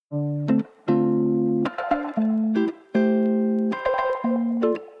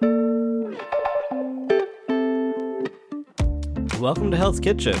Welcome to Hell's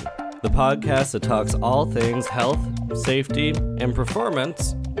Kitchen, the podcast that talks all things health, safety, and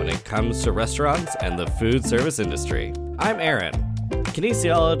performance when it comes to restaurants and the food service industry. I'm Aaron,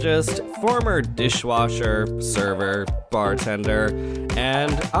 kinesiologist, former dishwasher, server, bartender,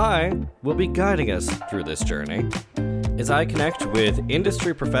 and I will be guiding us through this journey as I connect with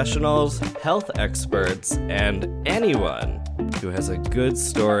industry professionals, health experts, and anyone who has a good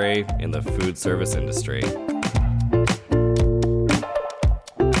story in the food service industry.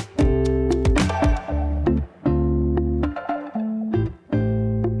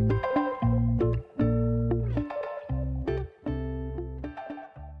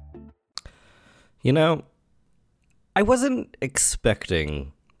 You know, I wasn't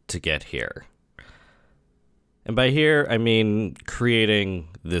expecting to get here. And by here, I mean creating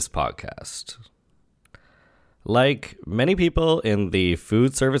this podcast. Like many people in the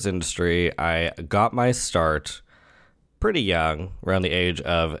food service industry, I got my start pretty young, around the age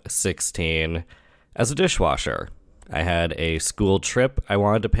of 16, as a dishwasher. I had a school trip I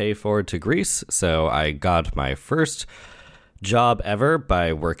wanted to pay for to Greece, so I got my first job ever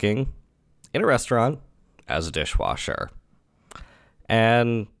by working in a restaurant as a dishwasher.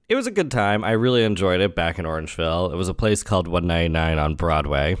 And it was a good time. I really enjoyed it back in Orangeville. It was a place called 199 on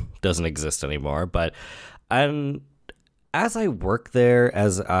Broadway. Doesn't exist anymore. But as I worked there,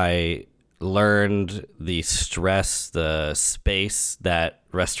 as I learned the stress, the space that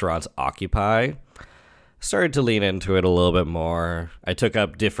restaurants occupy, started to lean into it a little bit more. I took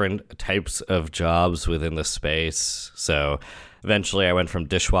up different types of jobs within the space. So eventually I went from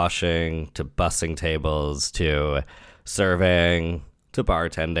dishwashing to bussing tables to serving to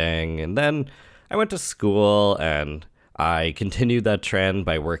bartending. And then I went to school and I continued that trend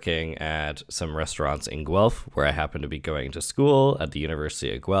by working at some restaurants in Guelph, where I happened to be going to school at the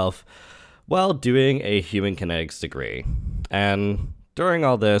University of Guelph while doing a human kinetics degree. And during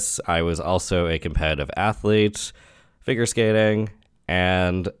all this, I was also a competitive athlete, figure skating,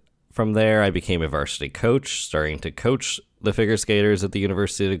 and from there I became a varsity coach, starting to coach the figure skaters at the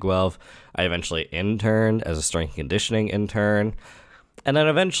University of Guelph. I eventually interned as a strength conditioning intern. And then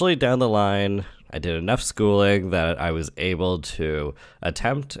eventually down the line, I did enough schooling that I was able to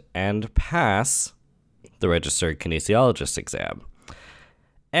attempt and pass the registered kinesiologist exam.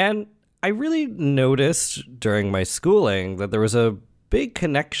 And I really noticed during my schooling that there was a big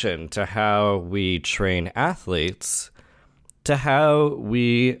connection to how we train athletes, to how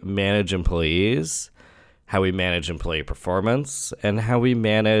we manage employees, how we manage employee performance, and how we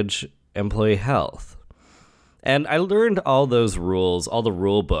manage employee health. And I learned all those rules, all the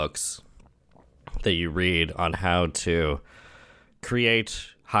rule books that you read on how to create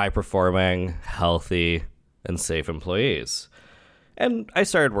high-performing, healthy, and safe employees. And I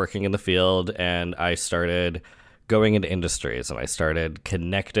started working in the field, and I started going into industries, and I started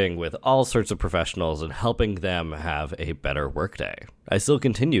connecting with all sorts of professionals and helping them have a better workday. I still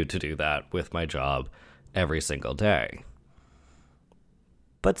continue to do that with my job every single day.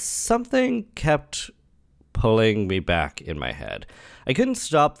 But something kept pulling me back in my head. I couldn't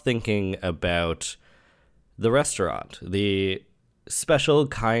stop thinking about the restaurant, the special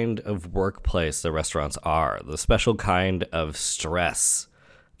kind of workplace the restaurants are, the special kind of stress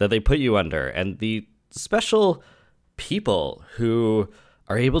that they put you under, and the special people who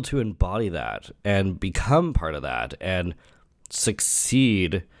are able to embody that and become part of that and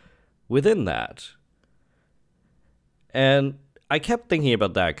succeed within that. And I kept thinking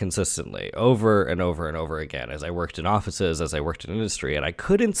about that consistently over and over and over again as I worked in offices, as I worked in industry, and I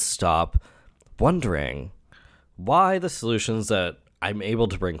couldn't stop wondering why the solutions that I'm able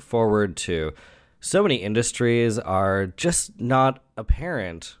to bring forward to so many industries are just not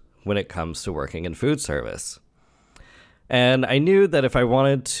apparent when it comes to working in food service. And I knew that if I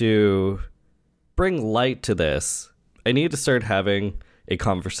wanted to bring light to this, I needed to start having a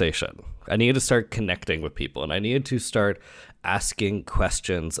conversation. I needed to start connecting with people, and I needed to start asking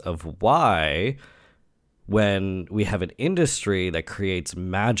questions of why, when we have an industry that creates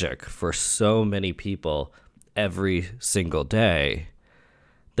magic for so many people every single day,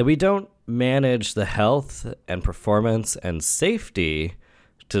 that we don't manage the health and performance and safety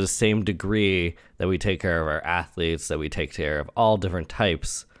to the same degree that we take care of our athletes, that we take care of all different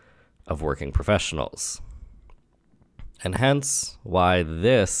types of working professionals. And hence why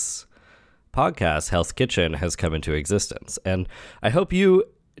this podcast, Hell's Kitchen, has come into existence. And I hope you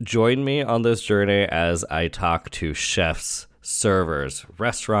join me on this journey as I talk to chefs, servers,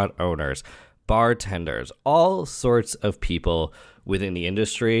 restaurant owners, bartenders, all sorts of people within the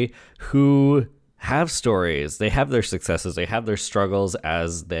industry who have stories. They have their successes. They have their struggles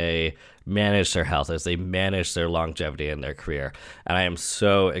as they manage their health, as they manage their longevity in their career. And I am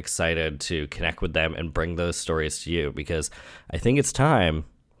so excited to connect with them and bring those stories to you, because I think it's time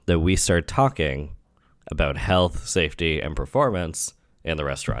that we start talking about health, safety, and performance in the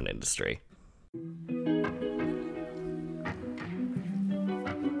restaurant industry.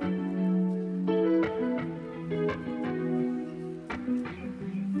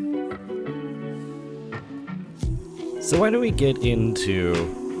 So why don't we get into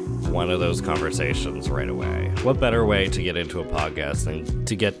one of those conversations right away? What better way to get into a podcast than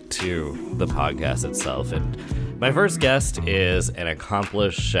to get to the podcast itself? And my first guest is an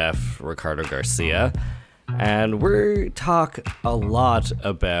accomplished chef, Ricardo Garcia. And we talk a lot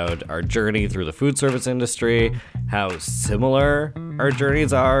about our journey through the food service industry, how similar our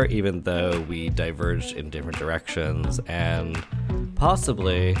journeys are, even though we diverged in different directions, and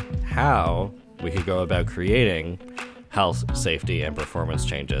possibly how we could go about creating health, safety, and performance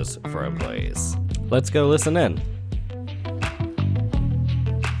changes for employees. Let's go listen in.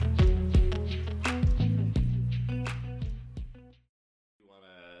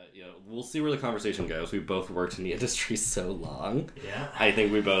 We'll see where the conversation goes. We both worked in the industry so long. Yeah. I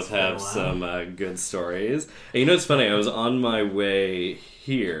think we both have some good stories. And you know, it's funny. I was on my way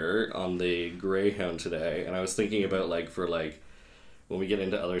here on the Greyhound today, and I was thinking about when we get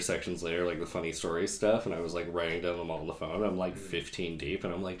into other sections later, like the funny story stuff, and I was writing down them all on the phone. I'm 15 deep,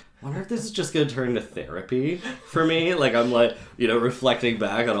 and I'm I wonder if this is just gonna turn into therapy for me. I'm reflecting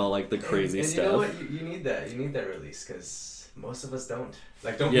back on all the crazy and stuff. You know what? You need that. You need that release, because most of us don't.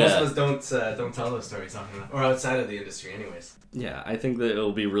 Most of us don't tell those stories often, or outside of the industry, anyways. Yeah, I think that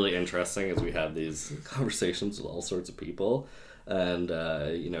it'll be really interesting as we have these conversations with all sorts of people. And,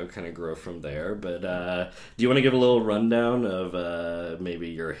 kind of grow from there. But do you want to give a little rundown of maybe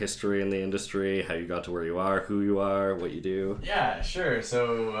your history in the industry, how you got to where you are, who you are, what you do? Yeah, sure.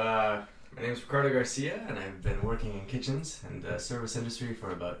 So my name's Ricardo Garcia, and I've been working in kitchens and the service industry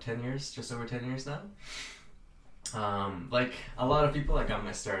for about 10 years, just over 10 years now. Like a lot of people, I got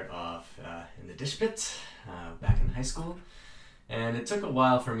my start off in the dish pit back in high school. And it took a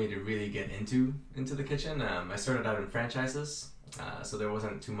while for me to really get into the kitchen. I started out in franchises, so there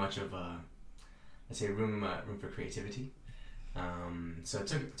wasn't too much of room for creativity. So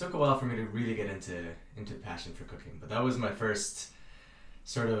it took a while for me to really get into passion for cooking. But that was my first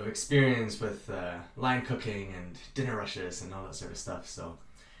sort of experience with line cooking and dinner rushes and all that sort of stuff. So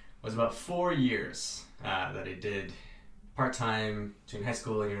it was about 4 years that I did part-time between high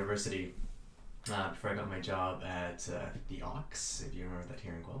school and university. Before I got my job at the Ox, if you remember that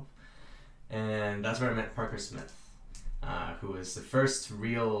here in Guelph. And that's where I met Parker Smith, who was the first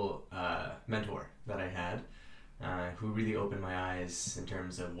real mentor that I had, who really opened my eyes in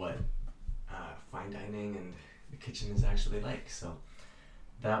terms of what fine dining and the kitchen is actually like. So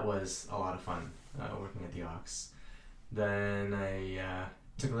that was a lot of fun, working at the Ox. Then I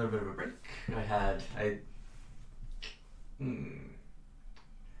took a little bit of a break.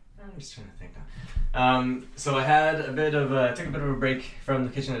 I'm just trying to think now. So I had took a bit of a break from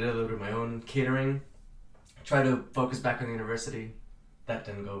the kitchen. I did a little bit of my own catering. Tried to focus back on the university. That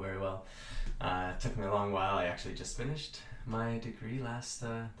didn't go very well. It took me a long while. I actually just finished my degree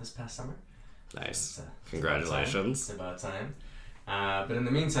this past summer. Nice. Congratulations. It's about time. But in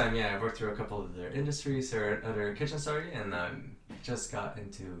the meantime, I've worked through a couple of other industries or other kitchens, and just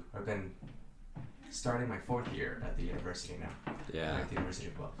I've been starting my 4th year at the university now. Yeah. At the University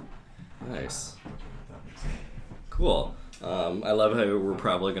of Guelph. Nice. Cool. I love how we're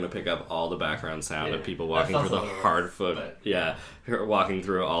probably going to pick up all the background sound of people walking through walking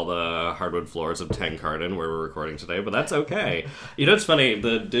through all the hardwood floors of Tencarden where we're recording today, but that's okay. You know, it's funny,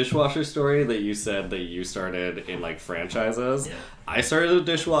 the dishwasher story that you said that you started in franchises. Yeah. I started a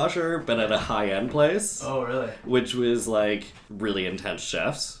dishwasher, but at a high-end place. Oh, really? Which was really intense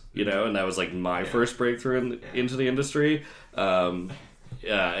chefs. And that was my first breakthrough into the industry. That's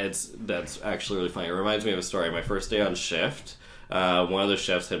actually really funny. It reminds me of a story. My first day on shift, one of the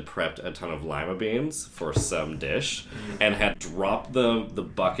chefs had prepped a ton of lima beans for some dish and had dropped the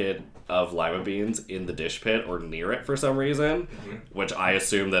bucket of lima beans in the dish pit or near it for some reason, which I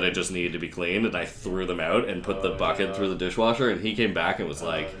assumed that it just needed to be cleaned, and I threw them out and put the bucket through the dishwasher, and he came back and was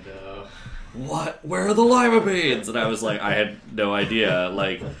what? Where are the lima beans? And I was I had no idea.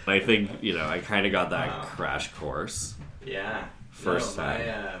 I think, I kind of got that crash course. Yeah. First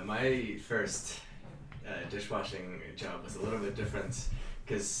time. My first dishwashing job was a little bit different,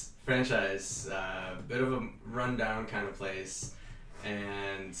 because franchise, bit of a rundown kind of place,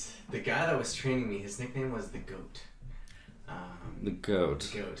 and the guy that was training me, his nickname was the Goat. The goat.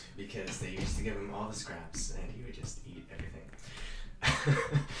 The goat, because they used to give him all the scraps, and he would just eat everything.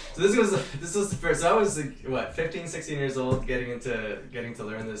 So this was the first. So I was like, what, 15, 16 years old, getting to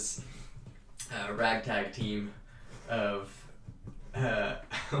learn this ragtag team of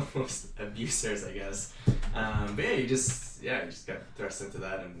almost abusers, I guess. But yeah, you just got thrust into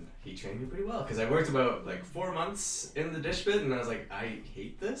that, and he trained me pretty well, because I worked about like 4 months in the dish pit, and I was like, I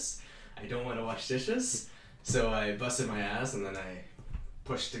hate this. I don't want to wash dishes. So I busted my ass, and then I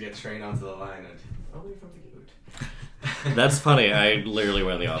pushed to get trained onto the line, and away from the goat. That's funny. I literally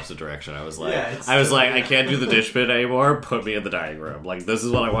went in the opposite direction. I was like, Yeah, I can't do the dish pit anymore. Put me in the dining room. Like, this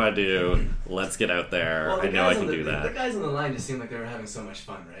is what I want to do. Let's get out there. Well, I know I can do that. The guys on the line just seemed like they were having so much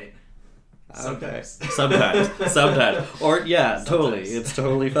fun, right? Sometimes. Okay. Sometimes. Or, yeah, Sometimes. totally. It's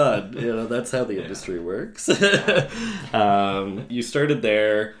totally fun. You know, that's how the industry works. You started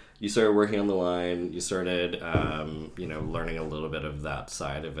there. You started working on the line. You started, learning a little bit of that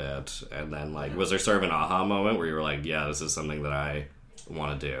side of it. And then, like, was there sort of an aha moment where you were like, yeah, this is something that I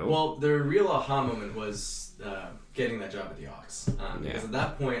want to do? Well, the real aha moment was getting that job at the Ox. Because at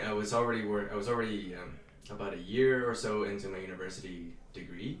that point, I was already about a year or so into my university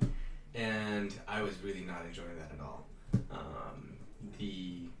degree, and I was really not enjoying that at all.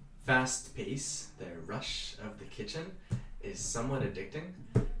 The fast pace, the rush of the kitchen is somewhat addicting.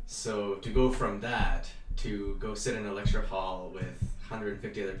 So to go from that to go sit in a lecture hall with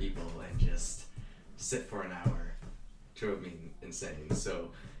 150 other people and just sit for an hour drove me insane.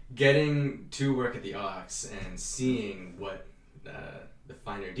 So getting to work at the Ox and seeing what the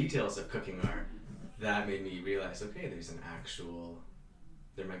finer details of cooking are, that made me realize, okay,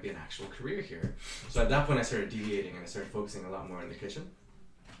 there might be an actual career here. So at that point I started deviating, and I started focusing a lot more in the kitchen.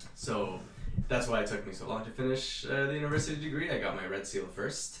 So that's why it took me so long to finish the university degree. I got my Red Seal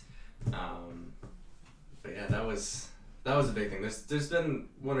first. But yeah, that was a big thing. There's been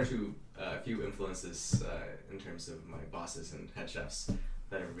one or two few influences in terms of my bosses and head chefs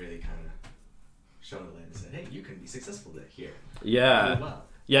that have really kind of shown the light and said, hey, you can be successful here. Yeah. Well.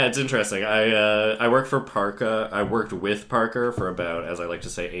 Yeah, it's interesting. I work for Parka. I worked with Parker for about, as I like to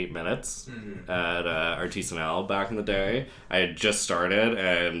say, 8 minutes at Artisanal back in the day. I had just started,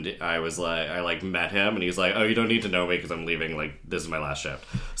 and I was like, I met him, and he's like, oh, you don't need to know me because I'm leaving. Like, this is my last shift.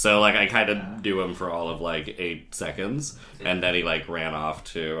 So like I kind of knew him for all of like 8 seconds, and then he like ran off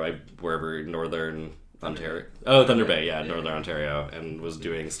to wherever Northern Ontario. Oh, Thunder Bay, yeah, Northern Ontario, and was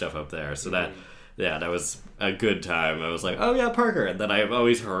doing stuff up there. So that. Yeah, that was a good time. I was like, oh yeah, Parker. And then I've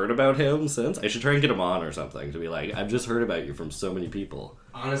always heard about him since. I should try and get him on or something to be like, I've just heard about you from so many people.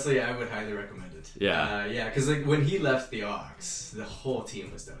 Honestly, I would highly recommend it. Yeah. Because like when he left the Ox, the whole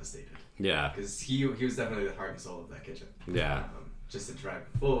team was devastated. Yeah. Because he was definitely the heart and soul of that kitchen. Yeah. Just to drive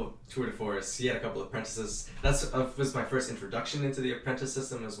full tour de force. He had a couple of apprentices. That was my first introduction into the apprentice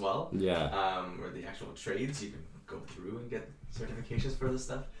system as well. Yeah. Or the actual trades. You can go through and get certifications for this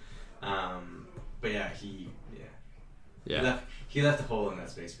stuff. But yeah, he left a hole in that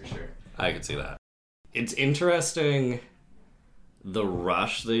space for sure. I could see that. It's interesting the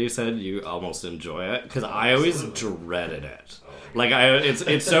rush that you said you almost enjoy it, because I always dreaded it. Like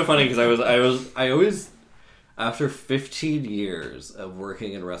it's so funny because I always after 15 years of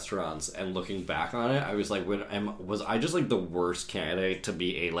working in restaurants and looking back on it, I was like, was I just like the worst candidate to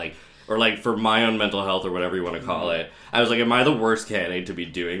be a like. Or, like, for my own mental health or whatever you want to call it, I was like, am I the worst candidate to be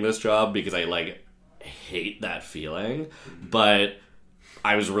doing this job? Because I, like, hate that feeling. But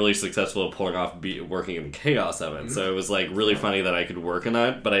I was really successful at pulling off working in the chaos of it. So it was, like, really funny that I could work in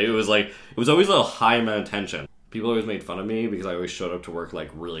that. But it was, like, it was always a high amount of tension. People always made fun of me because I always showed up to work, like,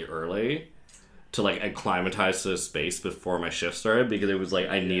 really early to, like, acclimatize to the space before my shift started. Because it was, like,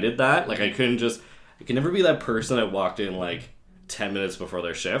 I needed that. Like, I could never be that person that walked in, like, 10 minutes before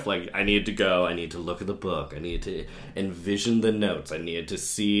their shift. Like, I needed to go, I needed to look at the book, I needed to envision the notes, I needed to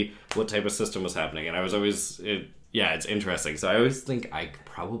see what type of system was happening, and I was always it's interesting. So I always think I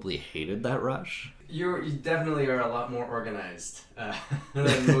probably hated that rush. You definitely are a lot more organized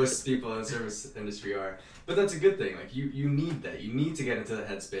than most people in the service industry are, but that's a good thing. Like, you need that. You need to get into the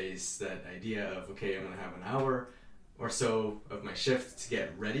headspace, that idea of, okay, I'm gonna have an hour or so of my shift to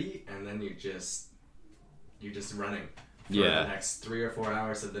get ready, and then you're just running for the next 3 or 4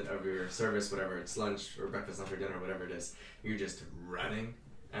 hours of your service, whatever it's lunch or breakfast, lunch or dinner, whatever it is. You're just running,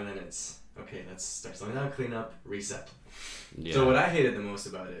 and then it's okay. Let's start slowing down, clean up, reset. Yeah. So what I hated the most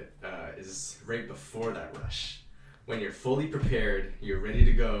about it is right before that rush, when you're fully prepared, you're ready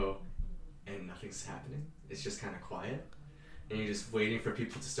to go, and nothing's happening. It's just kind of quiet, and you're just waiting for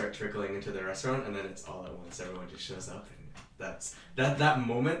people to start trickling into the restaurant, and then it's all at once. Everyone just shows up, and that's that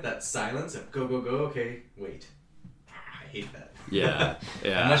moment, that silence of go, go, go. Okay, wait. I hate that. Yeah,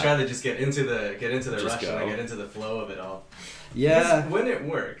 yeah. I'd much rather just get into the Just rush go. and get into the flow of it all. Yeah. Because when it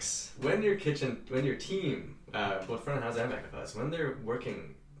works, when your team, both front of house and back of house, when they're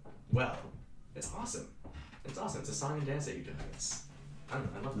working well, it's awesome. It's awesome. It's a song and dance that you do. I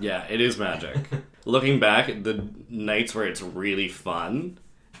love that. Yeah, it is magic. Looking back, the nights where it's really fun,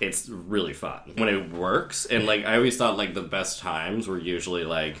 it's really fun. When it works, and like I always thought like the best times were usually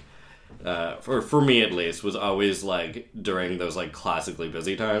like, for me at least, was always like during those like classically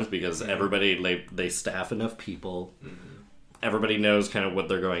busy times because everybody, they staff enough people. Mm-hmm. Everybody knows kind of what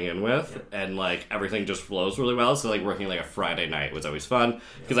they're going in with, and like everything just flows really well. So like working like a Friday night was always fun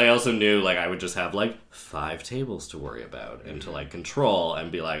because I also knew like I would just have like 5 tables to worry about and to like control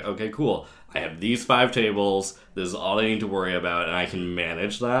and be like, okay, cool. I have these 5 tables. This is all I need to worry about, and I can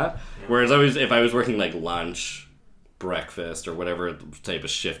manage that. Whereas if I was working like lunch, breakfast, or whatever type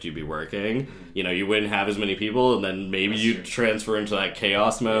of shift you'd be working, you know, you wouldn't have as many people, and then maybe you'd transfer into that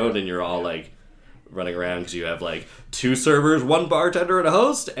chaos mode, and you're all like running around because you have like 2 servers, 1 bartender, and a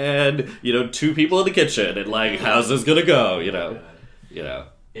host, and you know 2 people in the kitchen, and like how's this gonna go? You know.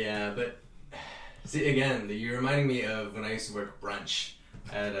 Yeah, but see again, you're reminding me of when I used to work brunch.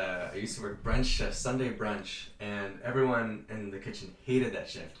 I used to work brunch, Sunday brunch, and everyone in the kitchen hated that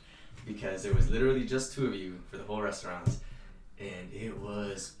shift because it was literally just 2 of you for the whole restaurant, and it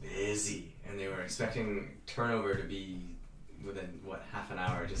was busy, and they were expecting turnover to be within half an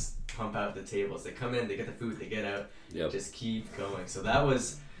hour. Just pump out the tables. They come in, they get the food, they get out. Just keep going. So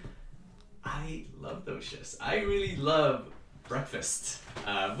I love those shifts. I really love breakfast.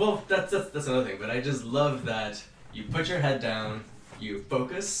 Well, that's another thing. But I just love that you put your head down, you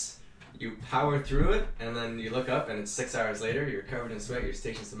focus, you power through it, and then you look up and it's 6 hours later. You're covered in sweat. Your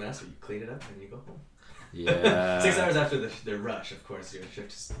station's a mess. Or you clean it up and you go home. Yeah. 6 hours after the rush, of course. Your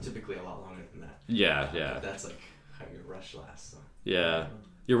shift is typically a lot longer than that. Yeah. But that's like how your rush lasts. So. Yeah.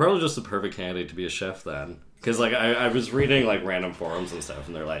 You're probably just the perfect candidate to be a chef then. Because like I was reading like random forums and stuff,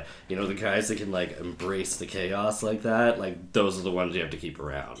 and they're like, you know, the guys that can like embrace the chaos like that, like those are the ones you have to keep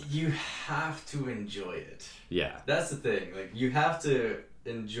around. You have to enjoy it. Yeah. That's the thing. Like you have to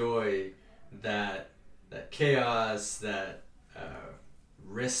enjoy that chaos, that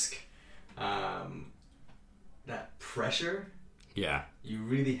risk, that pressure. Yeah. You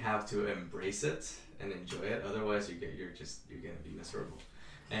really have to embrace it and enjoy it. Otherwise, you're gonna be miserable.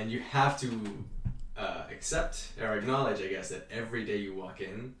 And you have to accept or acknowledge, I guess, that every day you walk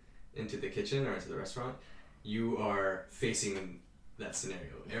into the kitchen or into the restaurant, you are facing that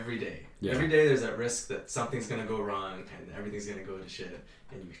scenario every day. Yeah. Every day there's that risk that something's gonna go wrong and everything's gonna go to shit,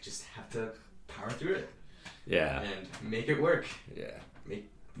 and you just have to power through it. Yeah. And make it work. Yeah. Make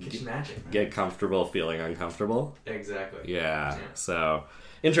kitchen magic, man. Get comfortable feeling uncomfortable. Exactly. Yeah. So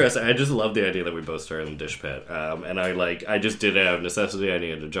interesting. I just love the idea that we both started in Dish Pit. And I just did it out of necessity. I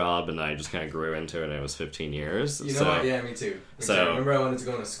needed a job, and I just kind of grew into it, and it was 15 years. You know what? Yeah, me too. So I remember I wanted to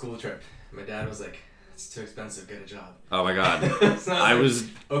go on a school trip. My dad was like, it's too expensive, get a job. Oh my god. So I was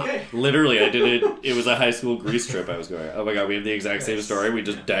okay. Literally, I did it. It was a high school Greece trip I was going. Oh my god, we have the exact same story. We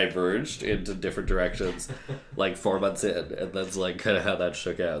just diverged into different directions like 4 months in, and that's like kind of how that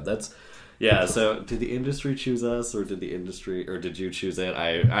shook out. Yeah, so did the industry choose us, or did you choose it?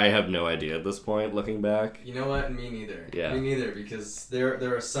 I have no idea at this point, looking back. You know what? Me neither. Yeah. Me neither, because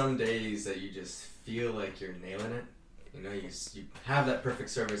there are some days that you just feel like you're nailing it. You know, you have that perfect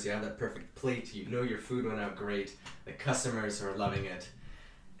service, you have that perfect plate, you know your food went out great, the customers are loving it,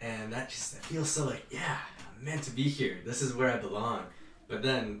 and that feels so like, yeah, I'm meant to be here, this is where I belong. But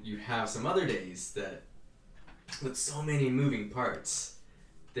then you have some other days that, with so many moving parts,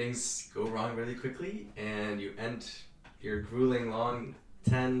 things go wrong really quickly, and you end your grueling long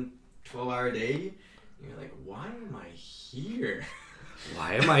 10, 12-hour day, and you're like, why am I here?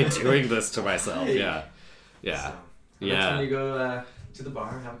 Why am I doing this to myself? Yeah. So, that's when you go to the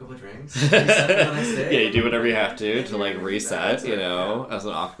bar, have a couple of drinks, reset for the next day. Yeah, you do whatever you have to like reset, you it, know, as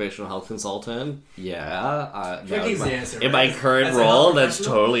an occupational health consultant. Yeah. Drinking's the answer, in my right? current As a role, health that's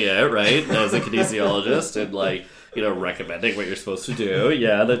professional? totally it, right? As a kinesiologist and like, you know, recommending what you're supposed to do.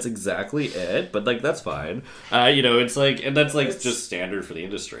 Yeah, that's exactly it. But like, that's fine. You know, it's like, and that's like just standard for the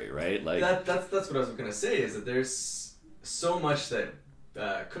industry, right? Like that's what I was gonna say, is that there's so much that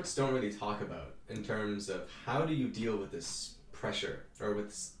cooks don't really talk about in terms of how do you deal with this pressure or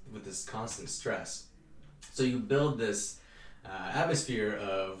with this constant stress. So you build this atmosphere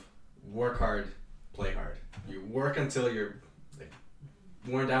of work hard, play hard. You work until you're like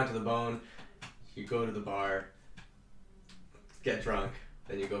worn down to the bone. You go to the bar, get drunk,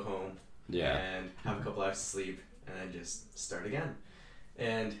 then you go home, Yeah. and have a couple hours of sleep, and then just start again.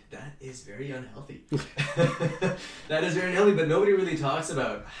 And that is very unhealthy. That is very unhealthy, but nobody really talks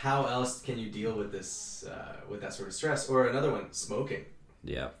about how else can you deal with this, with that sort of stress. Or another one, smoking.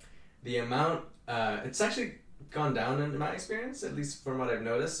 Yeah. The amount, it's actually gone down in my experience, at least from what I've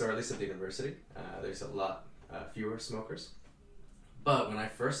noticed, or at least at the university. There's a lot fewer smokers. But when I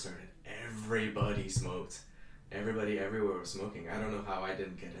first started, everybody smoked. Everybody everywhere was smoking. I don't know how I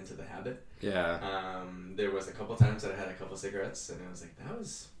didn't get into the habit. Yeah. There was a couple times that I had a couple cigarettes, and I was like, that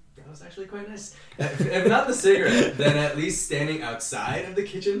was actually quite nice. If not the cigarette, then at least standing outside of the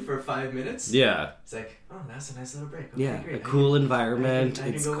kitchen for 5 minutes. Yeah. It's like, oh, that's a nice little break. Okay, Yeah. great. A cool environment. I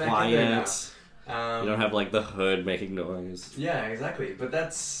can It's go back in there now. quiet. You don't have like the hood making noise. Yeah, exactly. But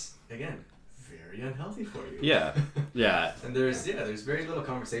that's, again, very unhealthy for you. Yeah. Yeah. And there's very little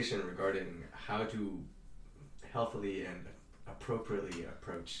conversation regarding how to healthily and appropriately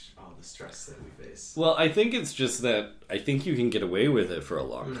approach all the stress that we face. Well, I think it's just that I think you can get away with it for a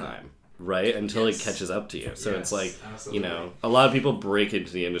long time, right? Until it catches up to you. So it's like, absolutely. you know, a lot of people break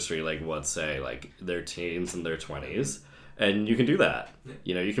into the industry like, let's say, like their teens and their 20s. And you can do that. Yeah.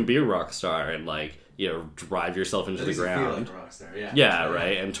 You know, you can be a rock star and like, you know, drive yourself into At the least you feel ground. like a rock star, yeah. Yeah,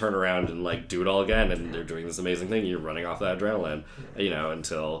 right. And turn around and like do it all again. And they're doing this amazing thing. You're running off that adrenaline, you know,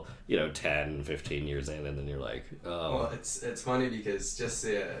 until, you know, 10, 15 years in. And then you're like, oh. Well, it's funny because just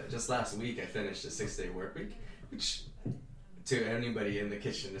last week I finished a 6-day work week, which to anybody in the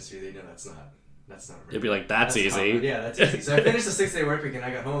kitchen industry, they know that's not really, You'd be like, that's easy. common. Yeah, that's easy. So I finished the 6-day work week and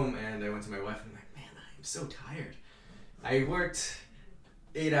I got home and I went to my wife and I'm like, man, I'm so tired. I worked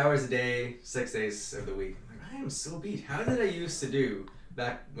 8 hours a day, 6 days of the week. I'm like, I am so beat. How did I used to do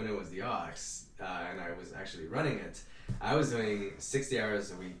back when it was the Ox and I was actually running it? I was doing 60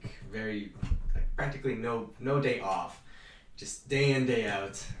 hours a week, very practically no day off, just day in, day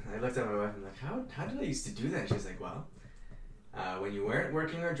out. And I looked at my wife and I'm like, how did I used to do that? And she was like, well, when you weren't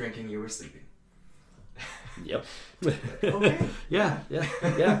working or drinking, you were sleeping. Yep. Okay. Yeah.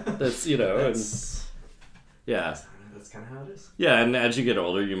 That's, you know, yeah. That's kind of how it is. Yeah, and as you get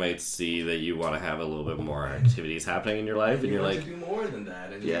older, you might see that you want to have a little bit more activities happening in your life, and you're want like, to do more than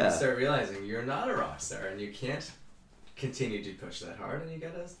that, and you start realizing you're not a rock star, and you can't continue to push that hard, and you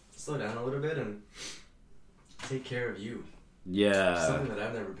gotta slow down a little bit and take care of you. Yeah. Something that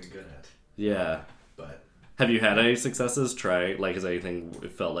I've never been good at. Yeah. But have you had any successes? Has anything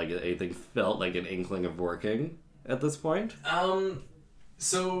felt like an inkling of working at this point?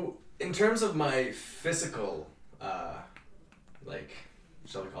 So in terms of my physical,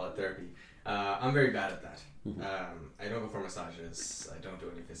 shall we call it therapy? I'm very bad at that. Mm-hmm. I don't go for massages. I don't do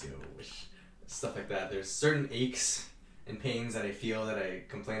any physio, stuff like that. There's certain aches and pains that I feel that I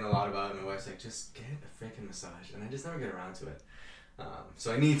complain a lot about, and my wife's like, just get a freaking massage, and I just never get around to it.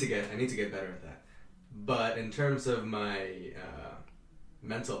 So I need to get better at that. But in terms of my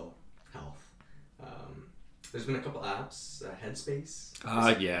mental health, there's been a couple apps. Headspace.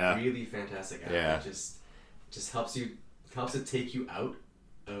 Yeah. Really fantastic app. Yeah. That just helps it take you out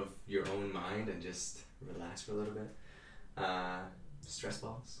of your own mind and just relax for a little bit. Stress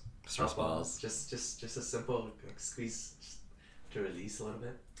balls. Just a simple squeeze to release a little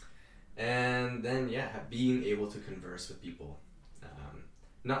bit. And then being able to converse with people,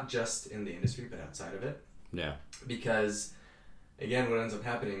 not just in the industry but outside of it. Yeah. Because again, what ends up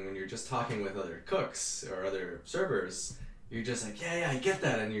happening when you're just talking with other cooks or other servers, you're just like, yeah, I get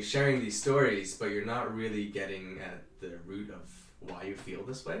that, and you're sharing these stories, but you're not really getting at the root of why you feel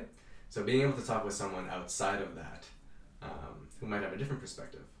this way. So being able to talk with someone outside of that, who might have a different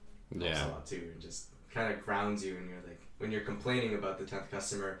perspective, helps a lot too, and just kind of grounds you. And you're like, when you're complaining about the 10th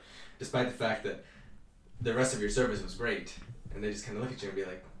customer, despite the fact that the rest of your service was great, and they just kind of look at you and be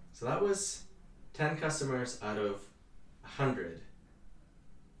like, so that was 10 customers out of 100.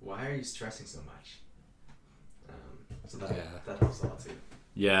 Why are you stressing so much? So that helps a lot too.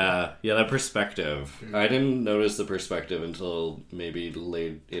 Yeah, that perspective. Mm-hmm. I didn't notice the perspective until maybe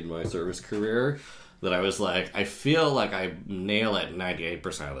late in my service career, that I was like, I feel like I nail it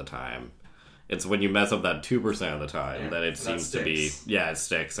 98% of the time. It's when you mess up that 2% of the time that it seems to be, it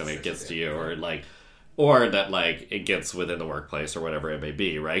sticks and it gets to you, or that like it gets within the workplace or whatever it may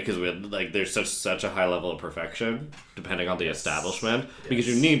be, right? Because there's such a high level of perfection depending on the establishment, because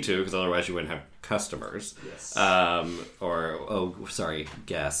you need to, because otherwise you wouldn't have customers. Yes.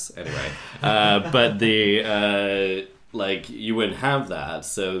 Guests. Anyway, but the you wouldn't have that.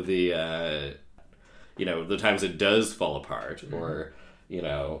 So the the times it does fall apart, or you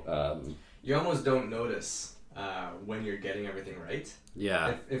almost don't notice when you're getting everything right.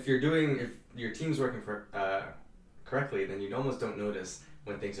 Yeah. If your team's working for correctly, then you almost don't notice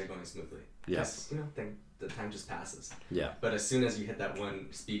when things are going smoothly. Yes. You know, the time just passes. Yeah. But as soon as you hit that one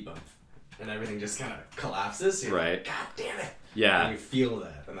speed bump, and everything just kind of collapses, you're Right. like, God damn it! Yeah. And you feel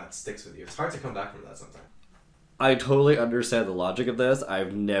that, and that sticks with you. It's hard to come back from that sometimes. I totally understand the logic of this.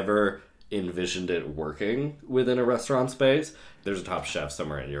 I've never envisioned it working within a restaurant space. There's a top chef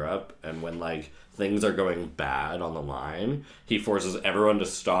somewhere in Europe, and when like things are going bad on the line, he forces everyone to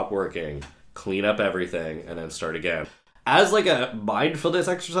stop working, clean up everything, and then start again. As like a mindfulness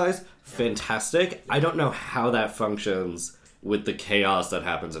exercise, fantastic. I don't know how that functions with the chaos that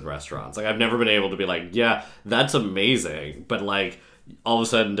happens in restaurants. Like I've never been able to be like, yeah, that's amazing, but like all of a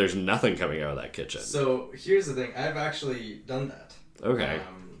sudden there's nothing coming out of that kitchen. So here's the thing. I've actually done that. Okay.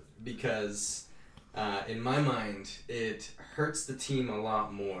 Because in my mind, it hurts the team a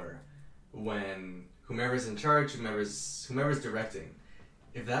lot more when whomever's in charge, whomever's directing,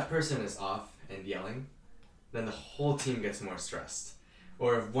 if that person is off and yelling, then the whole team gets more stressed.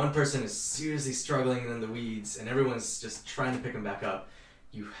 Or if one person is seriously struggling in the weeds and everyone's just trying to pick them back up,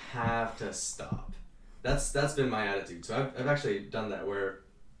 you have to stop. That's been my attitude. So I've actually done that where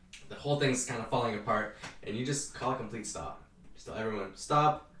the whole thing's kind of falling apart and you just call a complete stop. Just tell everyone,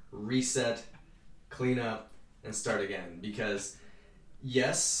 stop, reset, clean up, and start again. Because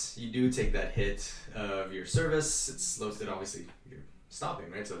yes, you do take that hit of your service. It slows it, obviously. You're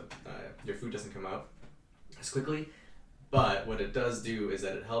stopping, right? So your food doesn't come out as quickly. But what it does do is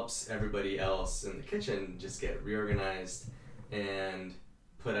that it helps everybody else in the kitchen just get reorganized and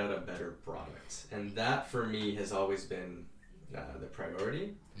put out a better product. And that, for me, has always been the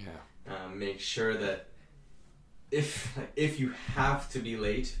priority. Yeah. Make sure that if you have to be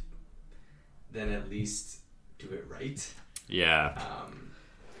late, then at least do it right. Yeah.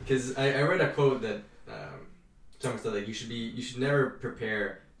 Because I read a quote that someone said like you should never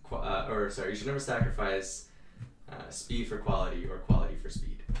you should never sacrifice speed for quality or quality for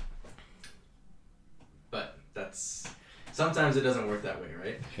speed. But sometimes it doesn't work that way,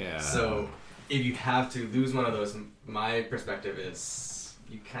 right? Yeah. So if you have to lose one of those, my perspective is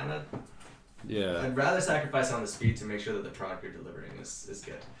you kind of. Yeah. I'd rather sacrifice on the speed to make sure that the product you're delivering is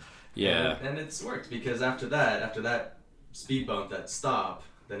good. Yeah. And it's worked because after that speed bump, that stop,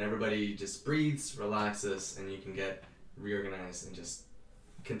 then everybody just breathes, relaxes, and you can get reorganized and just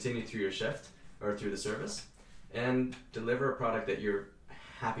continue through your shift or through the service and deliver a product that you're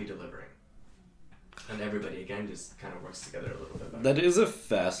happy delivering. And everybody, again, just kind of works together a little bit better. That is a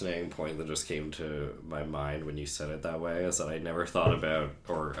fascinating point that just came to my mind when you said it that way, is that I never thought about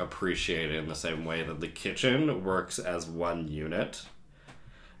or appreciated in the same way that the kitchen works as one unit,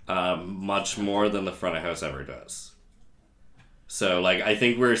 much more than the front of house ever does. So, like, I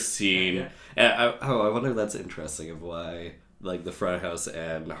think we're seeing... I wonder if that's interesting of why, like, the front of house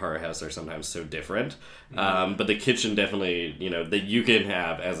and heart house are sometimes so different. Mm-hmm. But the kitchen definitely, that you can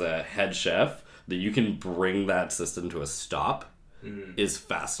have as a head chef, that you can bring that system to a stop is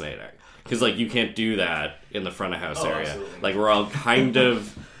fascinating. Because, like, you can't do that in the front of house area. Absolutely. Like, we're all kind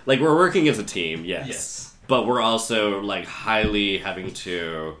of... like, we're working as a team, yes. But we're also, like, highly having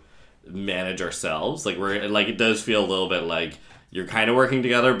to manage ourselves. Like, it does feel a little bit like you're kind of working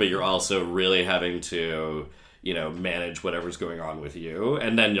together, but you're also really having to... manage whatever's going on with you.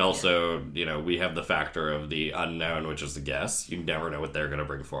 And then also, we have the factor of the unknown, which is the guests. You never know what they're going to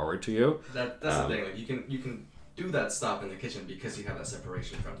bring forward to you. That's the thing. Like, you can do that stop in the kitchen because you have that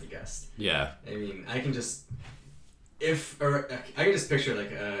separation from the guest. Yeah. I mean, I can just picture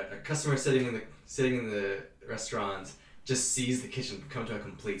like a customer sitting in the restaurant just sees the kitchen come to a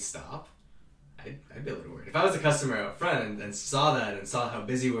complete stop. I'd be a little worried. If I was a customer out front and saw that and saw how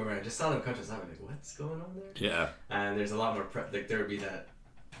busy we were and just saw them come to us, I'd be like, what's going on there? Yeah. And there's a lot more, there would be that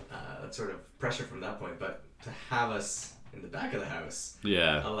sort of pressure from that point. But to have us in the back of the house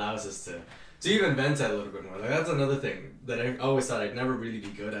allows us to even vent that a little bit more. Like, that's another thing that I always thought I'd never really be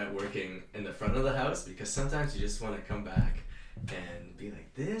good at, working in the front of the house, because sometimes you just want to come back and be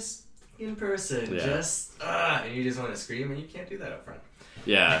like, this in person, and you just want to scream, and you can't do that up front.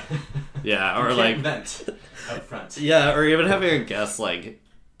 Yeah. Yeah, or you like vent up front. Yeah, or even having a guest like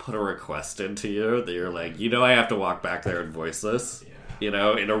put a request into you that you're like, I have to walk back there and voice this. In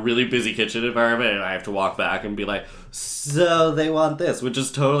a really busy kitchen environment, and I have to walk back and be like, so they want this, which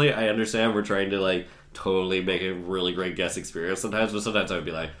is totally, I understand we're trying to like totally make a really great guest experience sometimes, but sometimes I would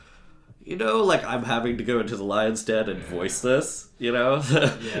be like, like I'm having to go into the lion's den and voice this, and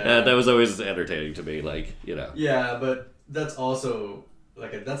that was always entertaining to me, like, Yeah, but that's also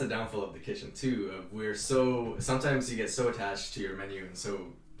like that's a downfall of the kitchen too. Sometimes you get so attached to your menu and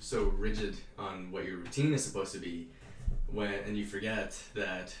so rigid on what your routine is supposed to be, and you forget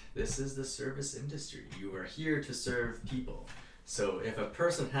that this is the service industry. You are here to serve people. So if a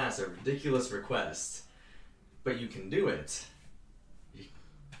person has a ridiculous request, but you can do it,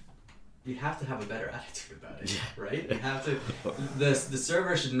 you have to have a better attitude about it, right? You have to. The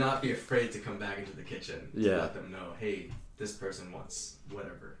server should not be afraid to come back into the kitchen to let them know, hey, this person wants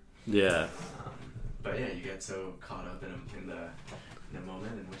whatever. Yeah. But yeah, you get so caught up in the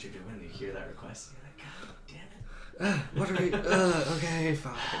moment and what you're doing, and you hear that request, and you're like, God damn it. What are we? Okay,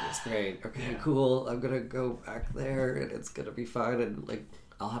 fine. It's great. Okay, cool. I'm gonna go back there, and it's gonna be fine. And like,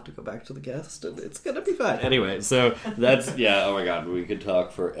 I'll have to go back to the guest, and it's gonna be fine. Anyway, so that's Oh my God, we could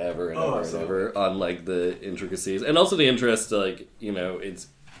talk forever and ever on like the intricacies, and also the interest. Like, you know, it's.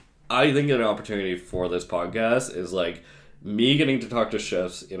 I think an opportunity for this podcast is like me getting to talk to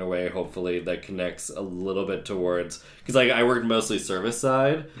chefs in a way, hopefully, that connects a little bit towards... Because like, I work mostly service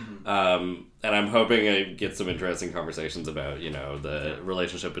side, and I'm hoping I get some interesting conversations about, you know, the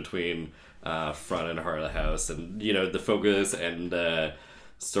relationship between front and heart of the house, and, you know, the focus and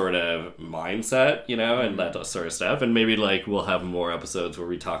sort of mindset, you know, and that sort of stuff. And maybe, like, we'll have more episodes where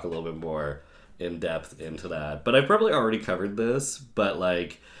we talk a little bit more in depth into that. But I've probably already covered this, but,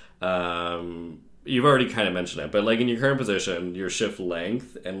 like... you've already kind of mentioned it, but like in your current position, your shift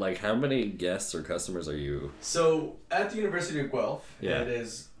length, and like how many guests or customers are you? So at the University of Guelph, it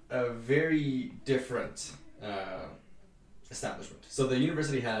is a very different establishment. So the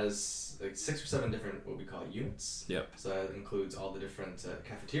university has like 6 or 7 different what we call units. Yep. So that includes all the different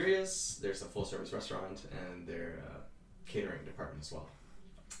cafeterias. There's a full service restaurant and their catering department as well.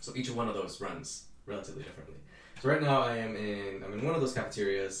 So each one of those runs relatively differently. So right now I'm in one of those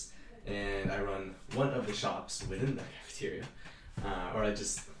cafeterias, and I run one of the shops within that cafeteria, or I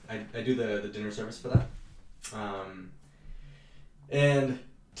do the dinner service for that. And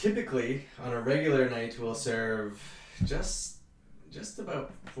typically on a regular night we'll serve just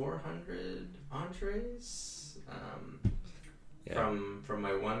about 400 entrees from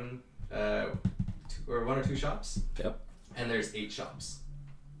my one or 2 shops. Yep. And there's 8 shops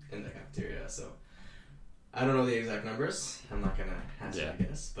in the cafeteria, so. I don't know the exact numbers. I'm not gonna hazard a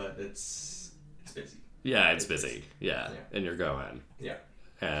guess, but it's busy. Yeah, it's busy. Yeah, and you're going. Yeah.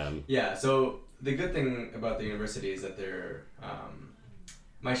 And so the good thing about the university is that they're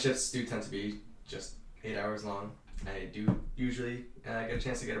my shifts do tend to be just 8 hours long. I do usually get a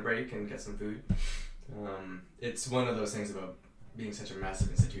chance to get a break and get some food. It's one of those things about being such a massive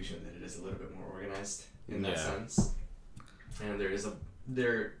institution that it is a little bit more organized in that sense, and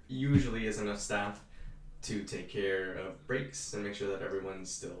there usually is enough staff to take care of breaks and make sure that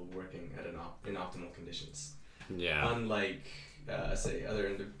everyone's still working in optimal conditions. Yeah. Unlike, say, other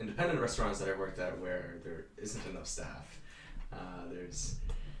independent restaurants that I've worked at where there isn't enough staff,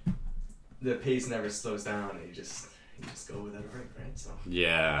 the pace never slows down, and you just go without a break, right? So.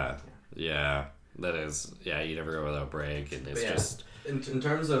 Yeah. That is, you never go without a break, and it's just. In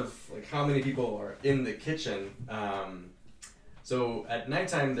terms of like how many people are in the kitchen. So at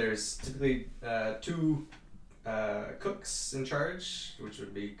nighttime, there's typically 2 cooks in charge, which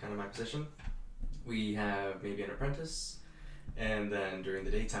would be kind of my position. We have maybe an apprentice, and then during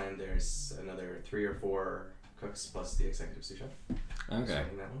the daytime, there's another 3 or 4 cooks plus the executive sous chef. Okay.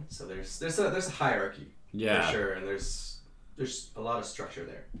 So there's a hierarchy. For sure, and there's a lot of structure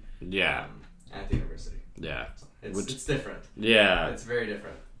there. Yeah. At the university. Yeah. So it's different. Yeah. It's very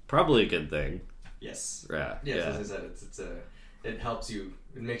different. Probably a good thing. Yes. Yeah. Yes, as I said, it helps you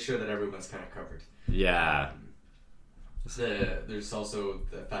make sure that everyone's kind of covered. Yeah. There's also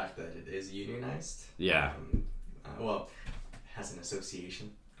the fact that it is unionized. Yeah. Well, has an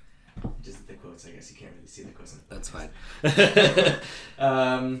association. Just the quotes, I guess you can't really see the quotes. That's fine. But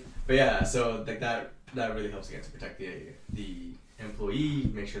yeah, so like that really helps again to protect the employee,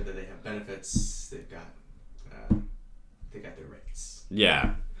 make sure that they have benefits, they've got their rights.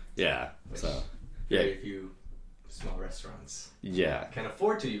 Yeah. So very few small restaurants can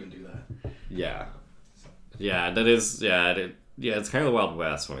afford to even do that. That is it's kind of the Wild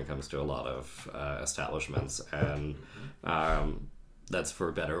West when it comes to a lot of establishments, and that's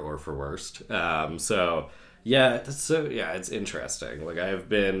for better or for worst. It's interesting. Like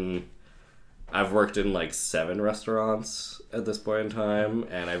I've worked in like 7 restaurants at this point in time,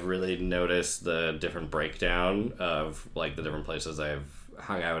 and I've really noticed the different breakdown of like the different places I've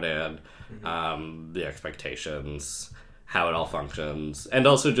hung out in, the expectations, how it all functions, and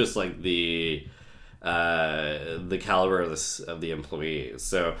also just like the caliber of the employees.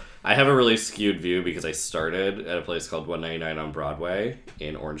 So I have a really skewed view because I started at a place called 199 on Broadway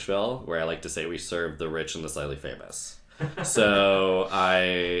in Orangeville, where I like to say we serve the rich and the slightly famous. So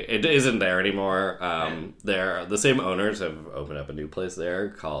it isn't there anymore. The same owners have opened up a new place there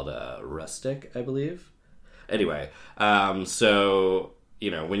called Rustic, I believe. Anyway, so,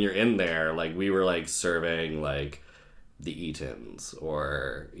 when you're in there, like, we were, like, serving, like, the Eatons,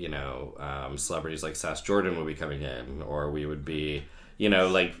 or, celebrities like Sass Jordan would be coming in, or we would be,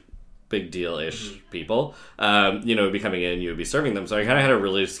 like, big deal-ish people, would be coming in, you would be serving them. So I kind of had a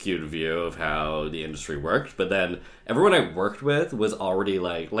really skewed view of how the industry worked. But then everyone I worked with was already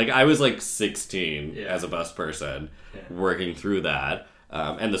like I was like 16 as a bus person working through that,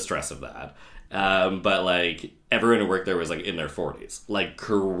 and the stress of that. But like everyone who worked there was like in their 40s, like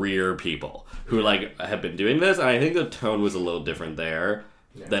career people who like had been doing this. And I think the tone was a little different there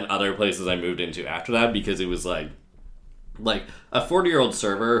than other places I moved into after that, because it was like a 40-year-old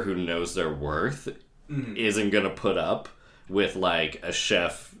server who knows their worth isn't going to put up with like a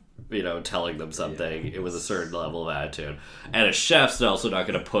chef, telling them something. It was a certain level of attitude. And a chef's also not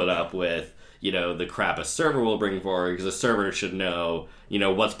going to put up with, the crap a server will bring forward, because a server should know,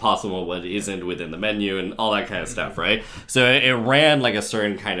 what's possible, what isn't within the menu, and all that kind of stuff, right? So it ran like a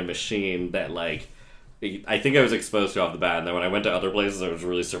certain kind of machine that like, I think I was exposed to off the bat, and then when I went to other places, I was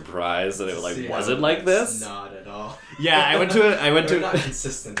really surprised that it wasn't like this. Not at all. Yeah, I went to. Not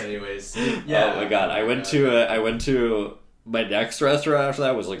consistent, anyways. Yeah. Oh my god, I went to my next restaurant after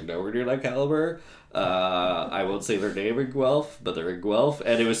that was like nowhere near that caliber. I won't say their name in Guelph, but they're in Guelph,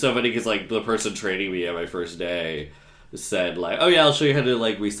 and it was so funny because like the person training me on my first day said like, "Oh yeah, I'll show you how to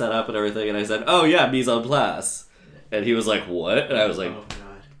like we set up and everything," and I said, "Oh yeah, mise en place," and he was like, "What?" And I was like,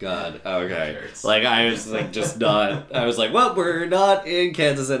 God, okay. Like, I was, like, just not... I was like, well, we're not in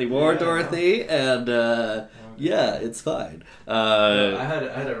Kansas anymore, Dorothy, and, yeah, it's fine. I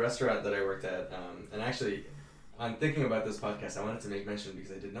had a restaurant that I worked at, and actually, I'm thinking about this podcast, I wanted to make mention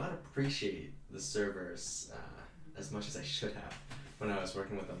because I did not appreciate the servers as much as I should have when I was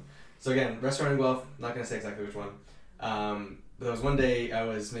working with them. So again, restaurant in Guelph, not going to say exactly which one, but there was one day I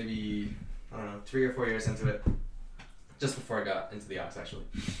was maybe, 3 or 4 years into it, just before I got into the Ox, actually,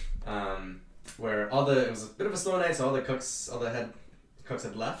 where it was a bit of a slow night, so all the head cooks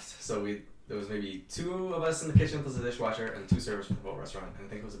had left, so there was maybe 2 of us in the kitchen plus a dishwasher and 2 servers for the whole restaurant, and I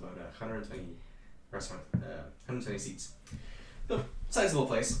think it was about 120 seats. So, sizable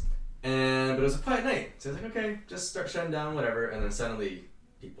place, but it was a quiet night, so I was like, okay, just start shutting down, whatever, and then suddenly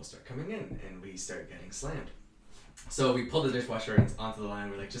people start coming in, and we start getting slammed. So we pulled the dishwasher onto the line,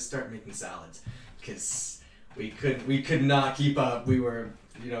 we're like, just start making salads, because... We could not keep up. We were,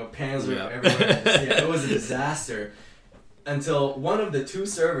 pans were everywhere. It was a disaster. Until one of the 2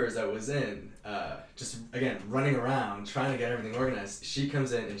 servers that was in, just again running around trying to get everything organized, she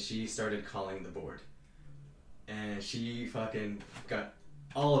comes in and she started calling the board, and she fucking got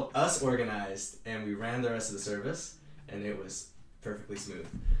all of us organized, and we ran the rest of the service, and it was perfectly smooth.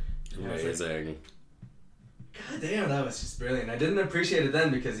 Amazing. God damn, that was just brilliant. I didn't appreciate it then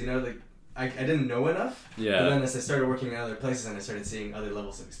because I didn't know enough. Yeah. But then as I started working in other places and I started seeing other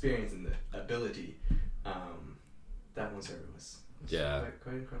levels of experience and the ability, that one server was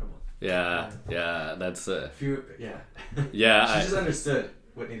quite incredible. Yeah. That's Yeah. Yeah. She just understood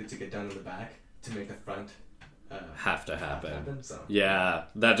what needed to get done in the back to make the front have to happen. So. Yeah,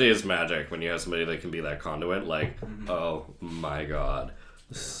 that is magic when you have somebody that can be that conduit. Like, oh my god,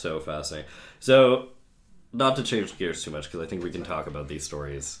 so fascinating. So, not to change gears too much because I think we can talk about these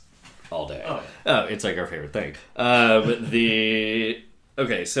stories all day. Oh, it's like our favorite thing.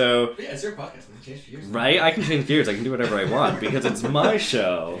 Okay, so... Yeah, it's your podcast. I can change gears. Right? I can change gears. I can do whatever I want because it's my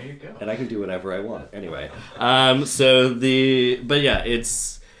show. There you go. And I can do whatever I want. Anyway. But yeah,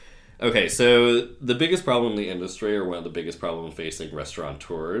 it's... Okay, so the biggest problem in the industry, or one of the biggest problems facing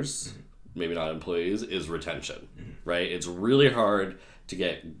restaurateurs, maybe not employees, is retention. Right? It's really hard to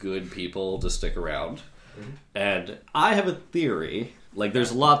get good people to stick around. And I have a theory... Like,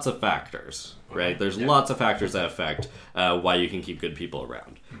 there's lots of factors, right? There's lots of factors that affect why you can keep good people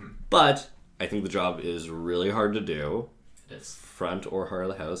around. But I think the job is really hard to do. It's front or heart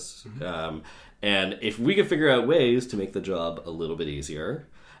of the house. And if we could figure out ways to make the job a little bit easier,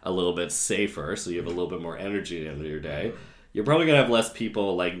 a little bit safer, so you have a little bit more energy at the end of your day, you're probably going to have less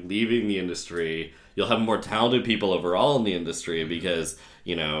people, like, leaving the industry. You'll have more talented people overall in the industry because,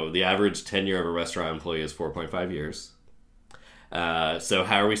 the average tenure of a restaurant employee is 4.5 years. So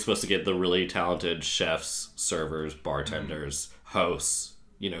how are we supposed to get the really talented chefs, servers, bartenders, hosts,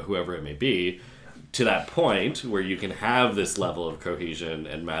 whoever it may be, to that point where you can have this level of cohesion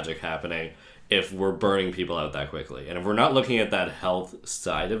and magic happening if we're burning people out that quickly? And if we're not looking at that health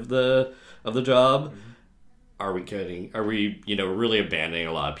side of the job, are we really abandoning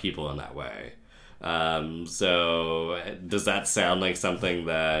a lot of people in that way? So does that sound like something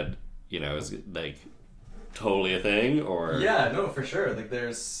that, is like totally a thing? Or yeah, no, for sure. Like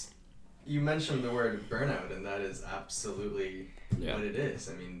there's you mentioned the word burnout, and that is absolutely Yeah. what it is.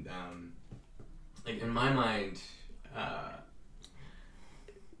 I mean, like in my mind,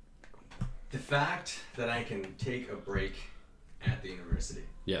 the fact that I can take a break at the university,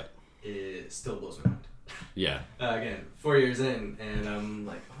 Yeah. it still blows my mind. Yeah. Again, 4 years in, and I'm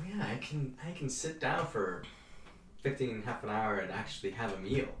like, oh yeah, I can sit down for half an hour and actually have a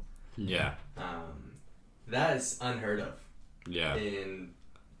meal. Yeah. That is unheard of Yeah. in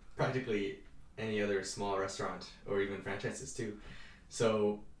practically any other small restaurant or even franchises too.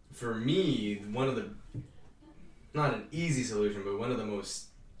 So for me, one of the, not an easy solution, but one of the most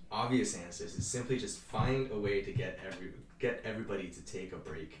obvious answers is simply just find a way to get everybody to take a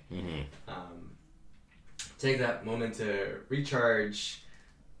break. Take that moment to recharge,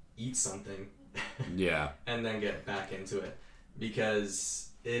 eat something, Yeah. and then get back into it, because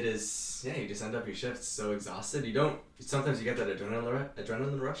it is, you just end up your shift so exhausted. Sometimes you get that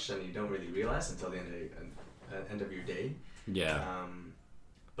adrenaline rush and you don't really realize until the end of your day. Yeah.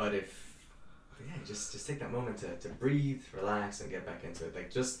 But just take that moment to breathe, relax, and get back into it. Like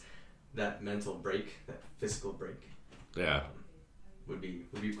just that mental break, that physical break. Yeah. Would be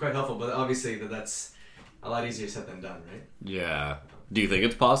quite helpful, but obviously that's a lot easier said than done, right? Yeah. Do you think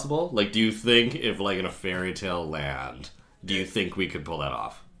it's possible? Like, do you think if, like, in a fairy tale land, do you think we could pull that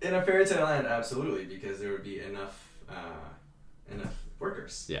off? In a fairy tale land, absolutely, because there would be enough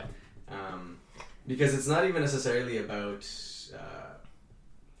workers. Yeah. Because it's not even necessarily about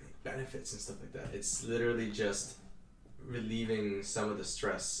benefits and stuff like that. It's literally just relieving some of the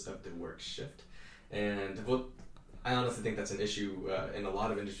stress of the work shift. And I honestly think that's an issue in a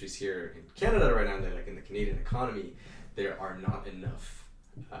lot of industries here in Canada right now. Like in the Canadian economy, there are not enough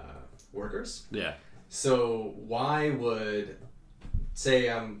workers. Yeah. So why would, say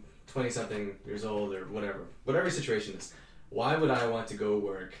I'm 20-something years old or whatever your situation is, why would I want to go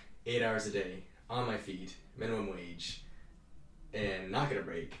work 8 hours a day on my feet, minimum wage, and not get a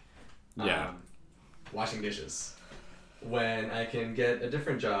break, Yeah. washing dishes, when I can get a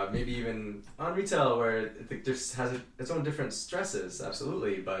different job, maybe even on retail, where it just has its own different stresses,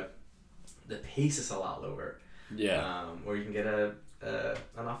 absolutely, but the pace is a lot lower. Yeah. Or you can get an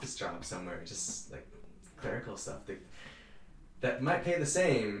office job somewhere, just like clerical stuff that might pay the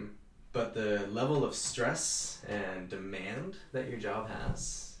same, but the level of stress and demand that your job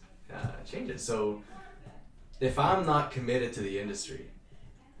has changes. So if I'm not committed to the industry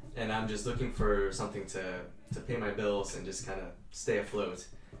and I'm just looking for something to pay my bills and just kind of stay afloat,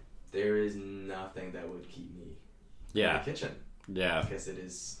 there is nothing that would keep me in the kitchen. Yeah. Because it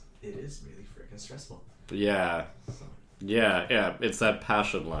is really freaking stressful. Yeah. So. Yeah. It's that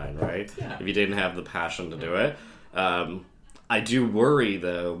passion line, right? Yeah. If you didn't have the passion to do it. I do worry,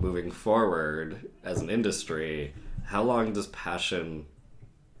 though, moving forward as an industry, how long does passion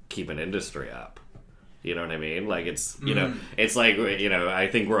keep an industry up? You know what I mean? Like, it's, it's like, I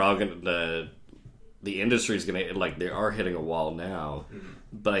think we're all going to, the industry's going to, like, they are hitting a wall now,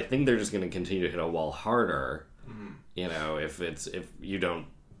 but I think they're just going to continue to hit a wall harder, if you don't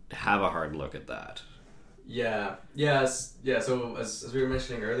have a hard look at that. Yeah. So as we were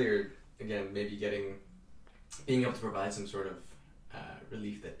mentioning earlier, again, maybe being able to provide some sort of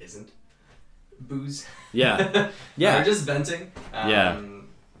relief that isn't booze. Yeah. Or just venting. Yeah.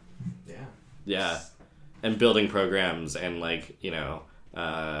 Yeah. And building programs and, like, and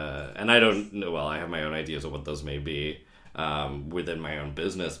I don't know, well, I have my own ideas of what those may be within my own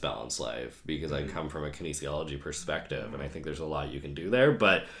business Balanced Life, because I come from a kinesiology perspective, and I think there's a lot you can do there.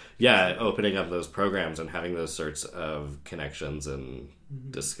 But yeah, opening up those programs and having those sorts of connections and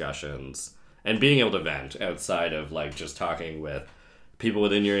discussions and being able to vent outside of, like, just talking with people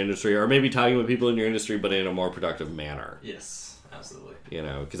within your industry, or maybe talking with people in your industry, but in a more productive manner. Yes, absolutely.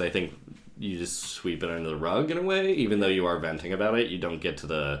 Because I think you just sweep it under the rug in a way, even though you are venting about it. You don't get to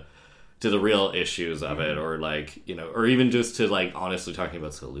the real issues of it, or, like, or even just to, like, honestly talking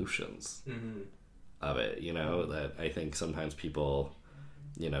about solutions of it, that I think sometimes people,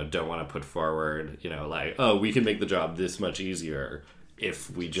 don't want to put forward, like, oh, we can make the job this much easier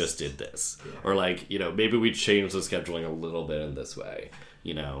if we just did this. Yeah. Or, like, maybe we change the scheduling a little bit in this way,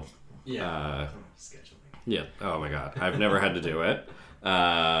 Yeah. Scheduling. Yeah. Oh my God. I've never had to do it. But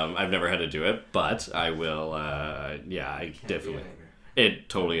I will, I definitely. It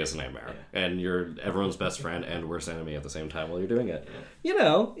totally is a nightmare. Yeah. And you're everyone's best friend and worst enemy at the same time while you're doing it.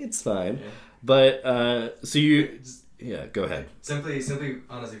 Yeah. It's fine. Yeah. But, go ahead. Simply,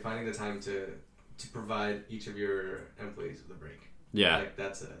 honestly, finding the time to provide each of your employees with a break. Yeah. Like,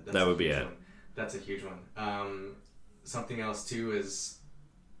 that would be it. One. That's a huge one. Something else, too, is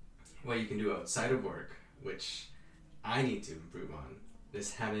what you can do outside of work, which I need to improve on,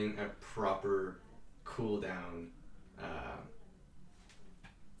 is having a proper cool down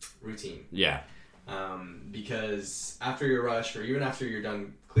routine. Yeah. Because after your rush, or even after you're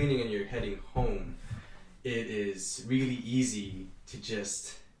done cleaning and you're heading home, it is really easy to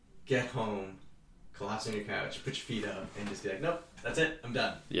just get home, collapse on your couch, put your feet up, and just be like, nope, that's it, I'm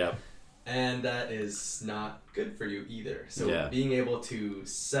done. Yep. And that is not good for you either. So Yeah. being able to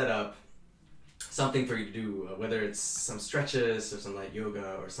set up something for you to do, whether it's some stretches or some light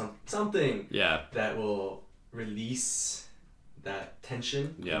yoga or something Yeah. that will release that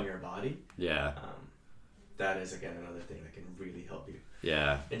tension Yep. in your body, Yeah. that is again another thing that can really help you.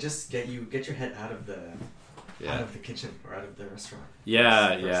 Yeah. And just get your head out of the Yeah. out of the kitchen or out of the restaurant. Yeah,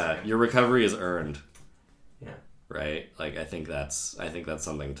 For a yeah. second. Your recovery is earned. Yeah. Right? Like I think that's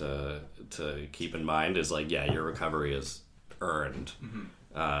something to keep in mind is like, yeah, your recovery is earned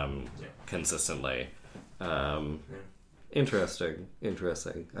consistently. Interesting.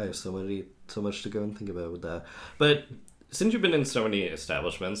 I have so much to go and think about with that. But since you've been in so many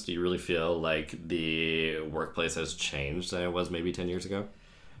establishments, do you really feel like the workplace has changed than it was maybe 10 years ago?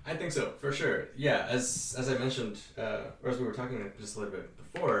 I think so, for sure. Yeah, as I mentioned, or as we were talking just a little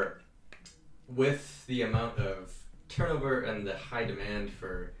bit before, with the amount of turnover and the high demand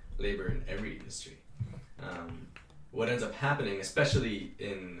for labor in every industry, what ends up happening, especially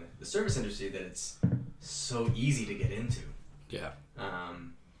in the service industry, that it's so easy to get into. Yeah.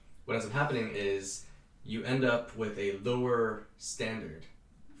 What ends up happening is you end up with a lower standard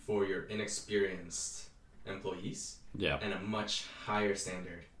for your inexperienced employees, Yeah. and a much higher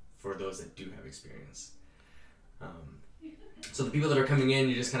standard for those that do have experience. So the people that are coming in,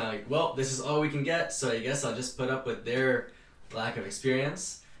 you're just kind of like, well, this is all we can get, so I guess I'll just put up with their lack of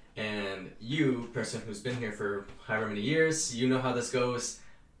experience. And you, person who's been here for however many years, you know how this goes.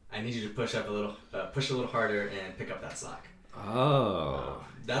 I need you to push a little harder and pick up that slack. Oh.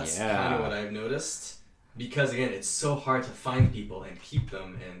 That's yeah. kind of what I've noticed. Because again, it's so hard to find people and keep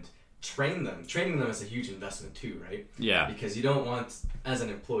them and train them. Training them is a huge investment too, right? Yeah. Because you don't want, as an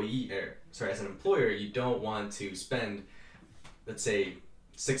employer, you don't want to spend, let's say,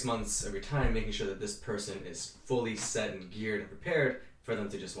 6 months of your time making sure that this person is fully set and geared and prepared for them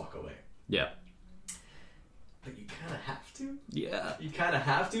to just walk away. Yeah. But you kind of have to. Yeah. You kind of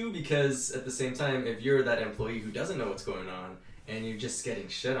have to, because at the same time, if you're that employee who doesn't know what's going on and you're just getting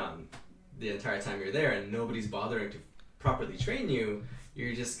shit on the entire time you're there and nobody's bothering to properly train you,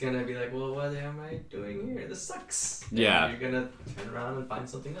 you're just going to be like, well, what am I doing here? This sucks. Yeah. And you're going to turn around and find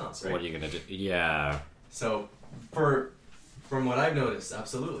something else, right? What are you going to do? Yeah. So, from what I've noticed,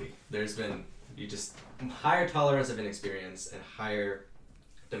 absolutely, there's been higher tolerance of inexperience and higher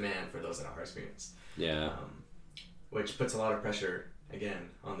demand for those that are experienced. Yeah. Which puts a lot of pressure, again,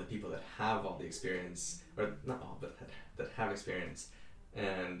 on the people that have all the experience, or not all, but that have experience,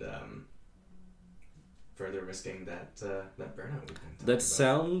 and further risking that burnout we've been talking That about.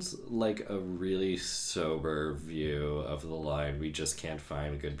 sounds like a really sober view of the line, we just can't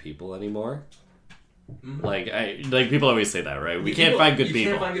find good people anymore. Mhm. Like people always say that, right? We can't find good people. You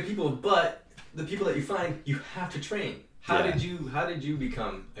can't find good people, but the people that you find, you have to train. How Yeah. did you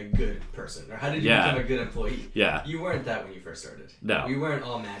become a good person, or how did you Yeah. become a good employee? Yeah. You weren't that when you first started. No. We weren't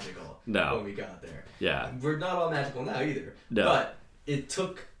all magical No. when we got there. Yeah. We're not all magical now either. No. But it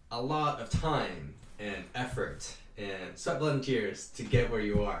took a lot of time and effort and sweat, blood, and tears to get where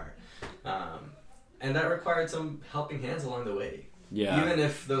you are. And that required some helping hands along the way. Yeah. Even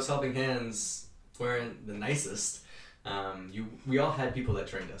if those helping hands weren't the nicest, we all had people that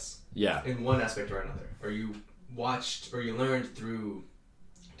trained us Yeah. in one aspect or another. Or you watched, or you learned through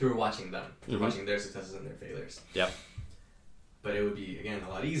watching them, through Mhm. watching their successes and their failures. Yep. But it would be, again, a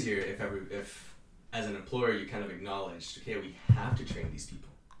lot easier if as an employer you kind of acknowledged, okay, we have to train these people.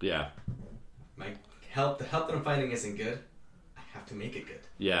 Yeah. The help that I'm finding isn't good. I have to make it good.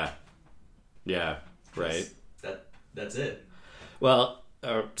 Yeah. Yeah. Right. That's it. Well,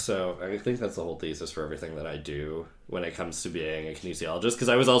 so I think that's the whole thesis for everything that I do when it comes to being a kinesiologist, because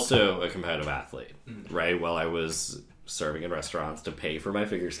I was also a competitive athlete, right? While I was serving in restaurants to pay for my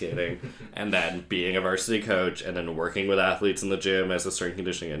figure skating, and then being a varsity coach, and then working with athletes in the gym as a strength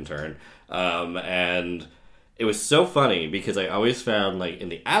conditioning intern. And it was so funny because I always found, like, in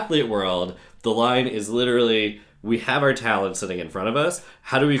the athlete world, the line is literally, we have our talent sitting in front of us.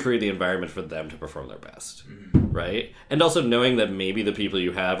 How do we create the environment for them to perform their best? Right? And also knowing that maybe the people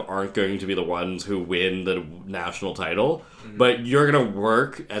you have aren't going to be the ones who win the national title, but you're going to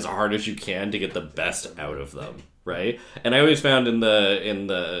work as hard as you can to get the best out of them. Right? And I always found in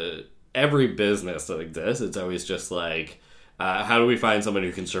the every business that exists, it's always just like, how do we find someone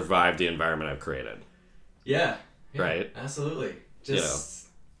who can survive the environment I've created? Yeah. Right. Absolutely. Just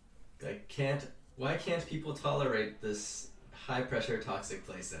why can't people tolerate this high pressure toxic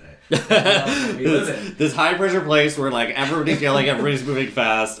place that we live in? This high pressure place where like everybody's yelling, everybody's moving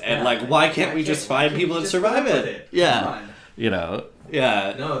fast, and like why can't we just find people and survive it? Yeah.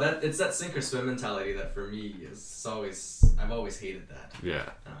 Yeah. No, it's that sink or swim mentality that for me I've always hated that. Yeah.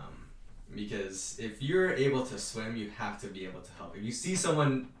 Because if you're able to swim, you have to be able to help. If you see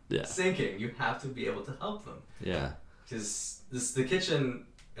someone sinking, you have to be able to help them. Yeah. Because the kitchen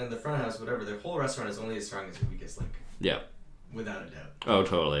and the front house, whatever, the whole restaurant is only as strong as your weakest link. Yeah. Without a doubt. Oh,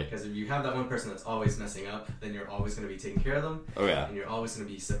 totally. Because if you have that one person that's always messing up, then you're always going to be taking care of them. Oh, yeah. And you're always going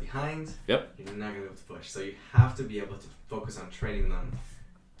to be set behind. Yep. You're not going to be able to push. So you have to be able to focus on training them,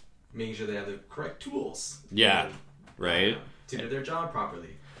 making sure they have the correct tools. Yeah. Right? To do their job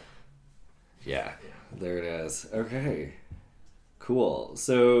properly. Yeah. There it is. Okay. Cool.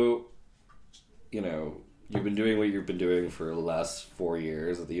 So, you've been doing what you've been doing for the last 4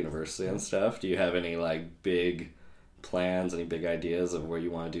 years at the university and stuff. Do you have any, like, big plans, any big ideas of what you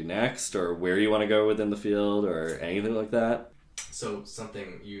want to do next, or where you want to go within the field, or anything like that? So,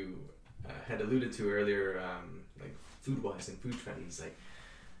 something you had alluded to earlier, like, food-wise and food trends, like,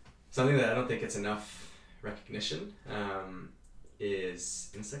 something that I don't think gets enough recognition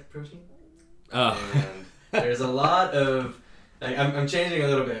is insect protein. Oh. And there's a lot of... Like, I'm changing a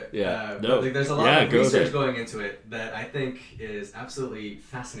little bit. Yeah. But like, there's a lot of research going into it that I think is absolutely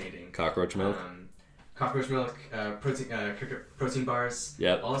fascinating. Cockroach milk. Cockroach milk, protein bars.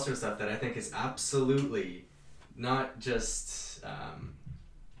 Yep. All that sort of stuff that I think is absolutely not just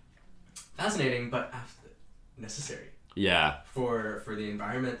fascinating, but necessary. Yeah. For the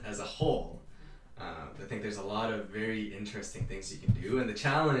environment as a whole. I think there's a lot of very interesting things you can do, and the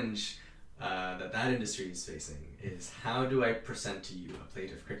challenge that industry is facing is how do I present to you a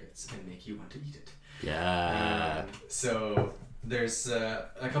plate of crickets and make you want to eat it? Yeah. So there's a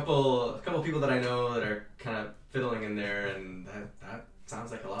couple people that I know that are kind of fiddling in there, and that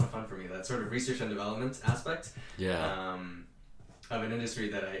sounds like a lot of fun for me. That sort of research and development aspect of an industry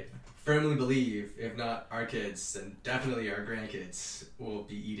that I firmly believe, if not our kids, then definitely our grandkids will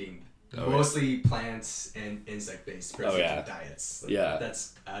be eating. Mostly plants and insect-based protein diets. Like,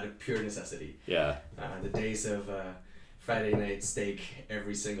 that's out of pure necessity. Yeah. The days of Friday night steak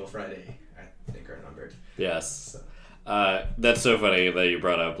every single Friday, I think, are numbered. Yes. So. That's so funny that you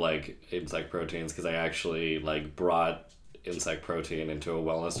brought up like insect proteins, because I actually like brought insect protein into a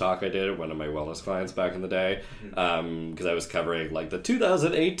wellness talk I did with one of my wellness clients back in the day, because I was covering like the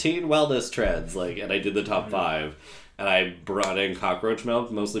 2018 wellness trends, like, and I did the top 5. And I brought in cockroach milk,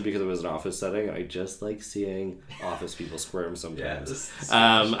 mostly because it was an office setting. I just like seeing office people squirm sometimes.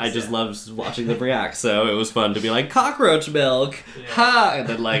 I just loved watching them react. So it was fun to be like, cockroach milk! Ha! And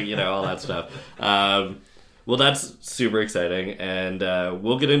then like, all that stuff. Well, that's super exciting. And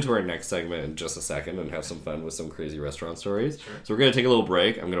we'll get into our next segment in just a second and have some fun with some crazy restaurant stories. Sure. So we're going to take a little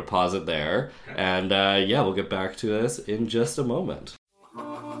break. I'm going to pause it there. Okay. And we'll get back to this in just a moment.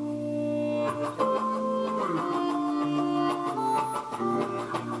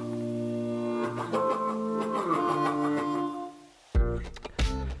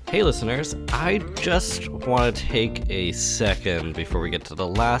 Hey listeners, I just want to take a second before we get to the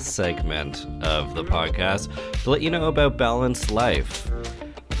last segment of the podcast to let you know about Balanced Life.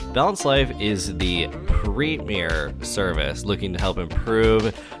 Balanced Life is the premier service looking to help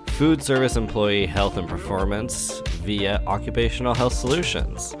improve food service employee health and performance via occupational health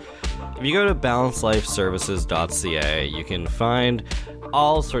solutions. If you go to balancedlifeservices.ca, you can find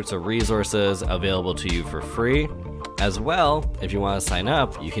all sorts of resources available to you for free. As well, if you want to sign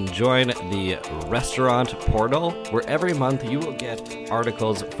up, you can join the restaurant portal, where every month you will get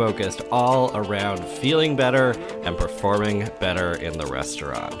articles focused all around feeling better and performing better in the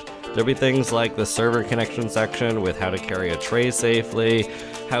restaurant. There'll be things like the server connection section with how to carry a tray safely,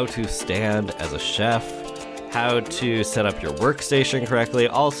 how to stand as a chef, how to set up your workstation correctly,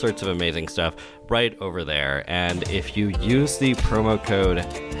 all sorts of amazing stuff right over there. And if you use the promo code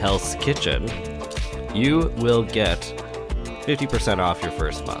Hell's Kitchen, you will get 50% off your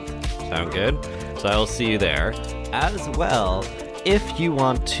first month. Sound good? So I will see you there. As well, if you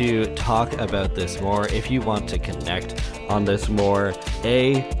want to talk about this more, if you want to connect on this more,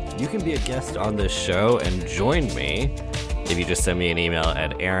 you can be a guest on this show and join me if you just send me an email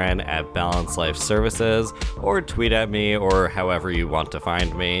at Aaron@Balanced Life Services, or tweet at me, or however you want to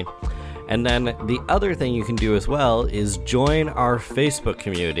find me. And then the other thing you can do as well is join our Facebook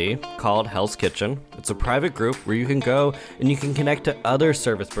community called Hell's Kitchen. It's a private group where you can go and you can connect to other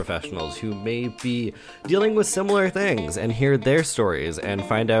service professionals who may be dealing with similar things and hear their stories and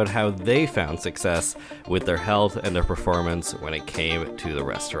find out how they found success with their health and their performance when it came to the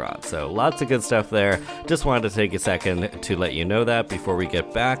restaurant. So lots of good stuff there. Just wanted to take a second to let you know that before we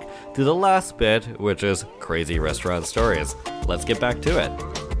get back to the last bit, which is crazy restaurant stories. Let's get back to it.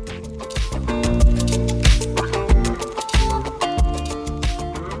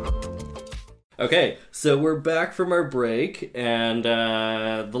 Okay, so we're back from our break, and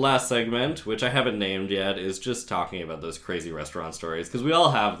the last segment, which I haven't named yet, is just talking about those crazy restaurant stories, because we all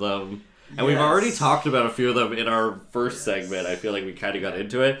have them, and we've already talked about a few of them in our first segment. I feel like we kind of got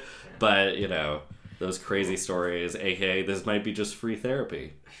into it, but, you know, those crazy stories, aka this might be just free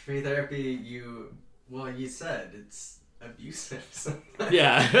therapy. Free therapy, you said it's abusive. So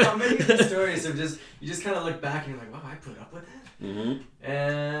Yeah. How many of the stories are just, you just kind of look back and you're like, wow, I put up with that? Mm-hmm.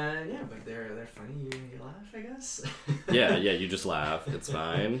 And yeah, but they're funny. You laugh, I guess. yeah, you just laugh. It's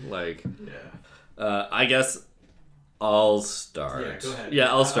fine. Like, yeah. I guess I'll start. Yeah, go ahead. Yeah,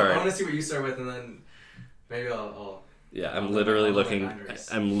 I'll start. I want to see what you start with, and then maybe I'll Yeah, I'm literally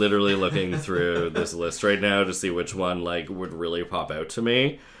looking through this list right now to see which one like would really pop out to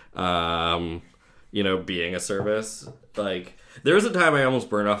me. You know, being a service, like there was a time I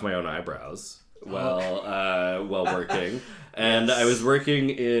almost burned off my own eyebrows while working. And yes. I was working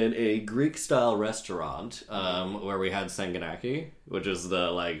in a Greek-style restaurant where we had sanganaki, which is the,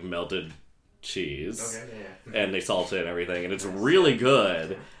 like, melted cheese. Okay, yeah. And they salt it and everything, and it's really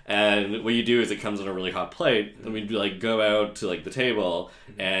good. And what you do is it comes on a really hot plate, and we, like, go out to, like, the table,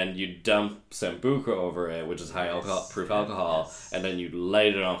 and you dump Sambuca over it, which is high-proof alcohol, and then you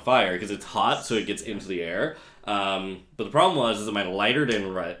light it on fire, because it's hot, so it gets into the air. But the problem was that my lighter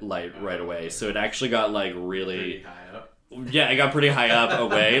didn't light right away, so it actually got, like, really... Pretty high up. Yeah, it got pretty high up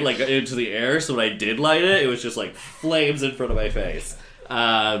away, like into the air, so when I did light it, it was just like flames in front of my face.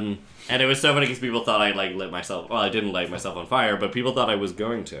 And it was so funny because people thought I like lit myself, well, I didn't light myself on fire, but people thought I was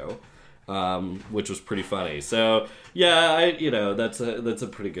going to, which was pretty funny. So, yeah, that's a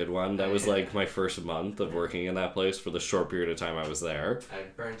pretty good one. That was like my first month of working in that place for the short period of time I was there. I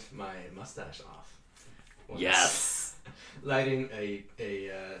burnt my mustache off. Once. Yes! Lighting a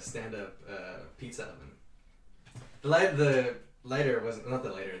stand-up pizza oven. The lighter was not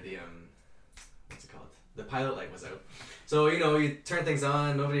the lighter. The what's it called? The pilot light was out. So you turn things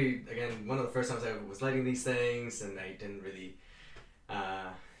on. One of the first times I was lighting these things, and I didn't really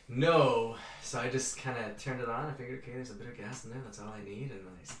know. So I just kind of turned it on. I figured, okay, there's a bit of gas in there. That's all I need. And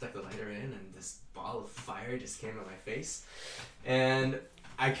then I stuck the lighter in, and this ball of fire just came at my face, and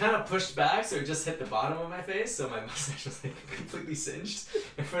I kind of pushed back, so it just hit the bottom of my face, so my mustache was like completely singed.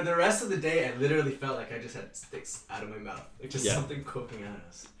 And for the rest of the day, I literally felt like I just had sticks out of my mouth, like just something poking out of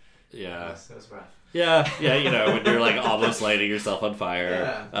us. Yeah, it was rough. Yeah, when you're like almost lighting yourself on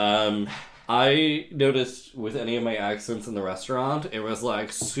fire. Yeah. I noticed with any of my accents in the restaurant, it was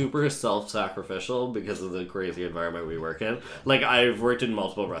like super self-sacrificial because of the crazy environment we work in. Like I've worked in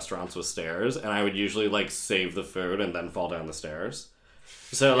multiple restaurants with stairs, and I would usually like save the food and then fall down the stairs.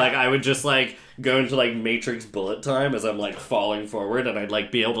 So, like, I would just, like, go into, like, Matrix bullet time as I'm, like, falling forward, and I'd, like,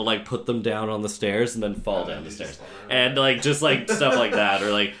 be able to, like, put them down on the stairs and then fall down the stairs. And, like, just, like, stuff like that.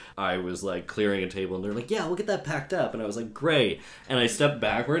 Or, like, I was, like, clearing a table, and they're like, yeah, we'll get that packed up. And I was like, great. And I stepped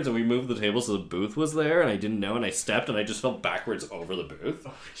backwards, and we moved the table so the booth was there, and I didn't know, and I stepped, and I just fell backwards over the booth.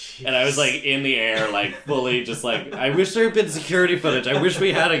 Oh, and I was, like, in the air, like, fully just, like, I wish there had been security footage. I wish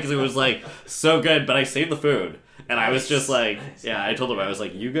we had it, because it was, like, so good, but I saved the food. And I was just like, I told him, I was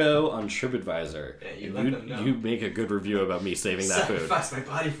like, you go on TripAdvisor. Yeah, you make a good review about me saving that food. Sacrifice my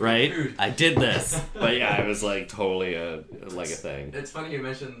body for right? food. I did this. But yeah, it was like totally a thing. It's funny you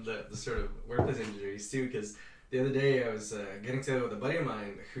mentioned the sort of workplace injuries too, because the other day I was getting together with a buddy of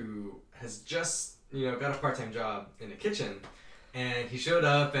mine who has just, got a part-time job in a kitchen. And he showed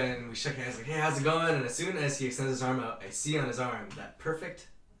up and we shook hands like, hey, how's it going? And as soon as he extends his arm out, I see on his arm that perfect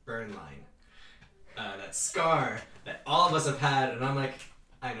burn line. That scar that all of us have had, and I'm like,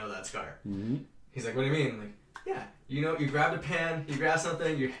 I know that scar. Mm-hmm. He's like, what do you mean? I'm like, yeah, you grabbed a pan, you grabbed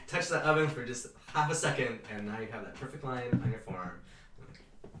something, you touched that oven for just half a second, and now you have that perfect line on your forearm. I'm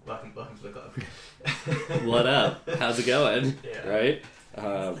like, welcome to the club. What up? How's it going? Yeah. Right?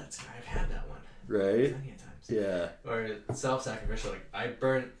 That scar, I've had that one. Right? Plenty of times. Yeah. Or self-sacrificial, like I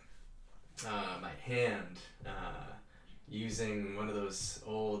burnt my hand using one of those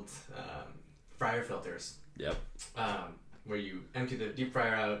old fryer filters. Yep. Where you empty the deep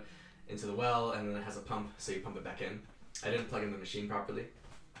fryer out into the well, and then it has a pump, so you pump it back in. I didn't plug in the machine properly,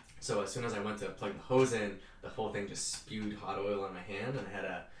 So as soon as I went to plug the hose in, the whole thing just spewed hot oil on my hand, and I had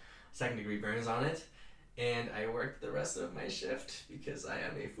a 2nd-degree burns on it. And I worked the rest of my shift because I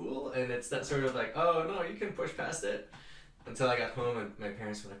am a fool, and it's that sort of like, oh no, you can push past it. Until I got home, and my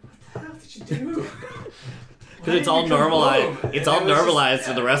parents were like, "What the hell did you do?" Because it's all normalized. It's all normalized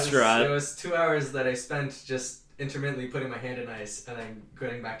in the restaurant. It was 2 hours that I spent just intermittently putting my hand in ice, and then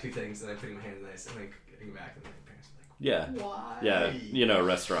getting back 2 things, and then putting my hand in ice, and then getting back, and then my parents were like, Yeah. "Why?" Yeah, you know,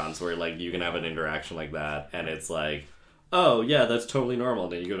 restaurants where like you can have an interaction like that, and it's like, oh yeah, that's totally normal.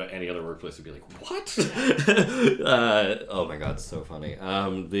 And then you go to any other workplace and be like, what? Oh my god, so funny.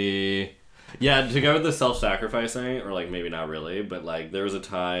 Yeah, to go with the self-sacrificing, or like maybe not really, but like there was a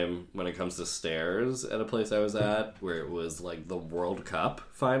time when it comes to stairs at a place I was at where it was like the World Cup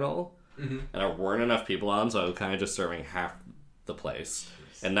final, and there weren't enough people on, so I was kind of just serving half the place.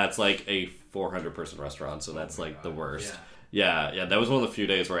 And that's like a 400-person restaurant, so that's like the worst. Yeah, that was one of the few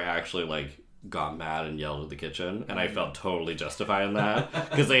days where I actually like got mad and yelled at the kitchen, and I felt totally justified in that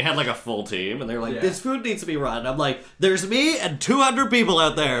because they had like a full team, and they're like, this food needs to be run. I'm like, there's me and 200 people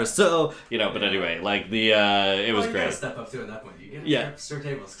out there, so you know. But anyway, like the it was you great. Gotta step up to it at that point. You gotta serve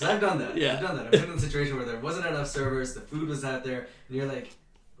tables, because I've done that. I've done that. I've been in a situation where there wasn't enough servers, the food was out there, and you're like,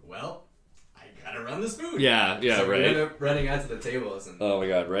 well, I gotta run this food. Yeah, so right. You end up running out to the tables, and oh my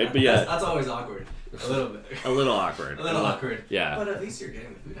god, right? But yeah, that's always awkward. A little bit. A little awkward. A little awkward. Yeah. But at least you're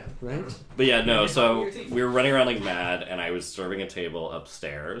getting the food out. Right? But yeah, no, so we were running around like mad, and I was serving a table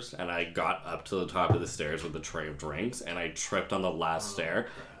upstairs, and I got up to the top of the stairs with a tray of drinks, and I tripped on the last stair.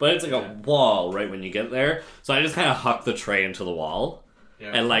 But it's like a wall right when you get there, so I just kind of hucked the tray into the wall,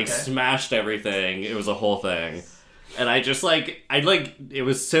 and like smashed everything. It was a whole thing. And I just like, it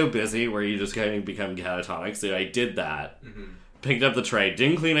was so busy where you just kind of become catatonic, so I did that. Picked up the tray,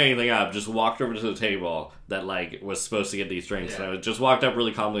 didn't clean anything up, just walked over to the table that like was supposed to get these drinks, and I just walked up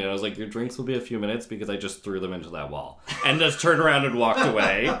really calmly, and I was like, your drinks will be a few minutes because I just threw them into that wall, and just turned around and walked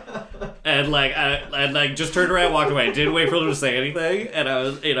away, and just turned around and walked away, didn't wait for them to say anything, and I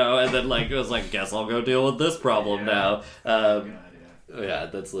was, you know, and then like it was like, guess I'll go deal with this problem now. Yeah,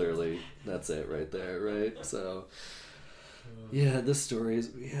 that's it right there, right? So yeah, the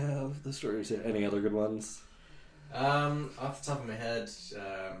stories we have, any other good ones? Off the top of my head,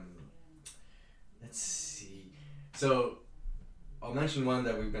 let's see. So, I'll mention one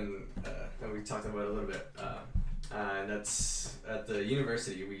that that we talked about a little bit, and that's at the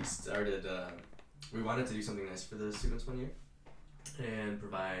university. We started. We wanted to do something nice for the students one year, and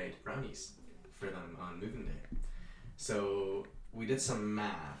provide brownies for them on moving day. So we did some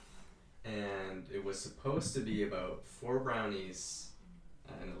math, and it was supposed to be about 4 brownies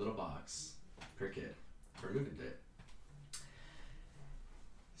in a little box per kid for moving day.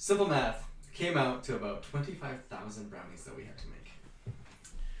 Simple math came out to about 25,000 brownies that we had to make.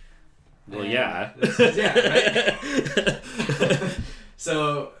 Well, yeah. Right?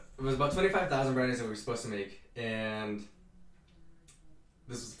 So it was about 25,000 brownies that we were supposed to make, and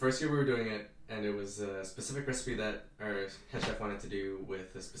this was the first year we were doing it, and it was a specific recipe that our head chef wanted to do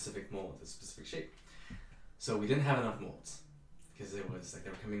with a specific mold, a specific shape. So we didn't have enough molds, because it was like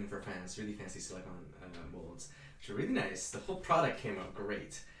they were coming in for really fancy silicone molds, which were really nice. The whole product came out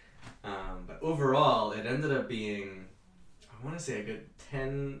great. But overall, it ended up being, I want to say, a good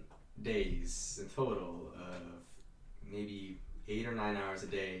 10 days in total of maybe 8 or 9 hours a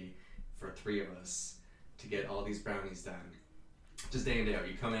day for 3 of us to get all these brownies done. Just day in, day out.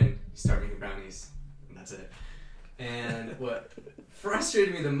 You come in, you start making brownies, and that's it. And what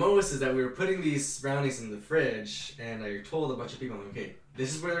frustrated me the most is that we were putting these brownies in the fridge, and I told a bunch of people, okay,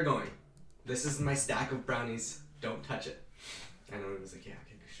 this is where they're going. This is my stack of brownies. Don't touch it. And everyone was like, yeah,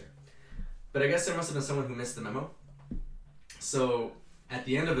 okay, sure. But I guess there must have been someone who missed the memo. So at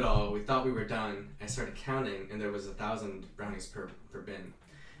the end of it all, we thought we were done. I started counting, and there was 1,000 brownies per bin.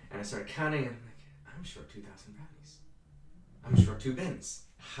 And I started counting, and I'm like, I'm short 2,000 brownies. I'm short 2 bins.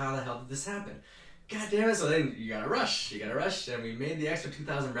 How the hell did this happen? God damn it. So then you gotta rush. And we made the extra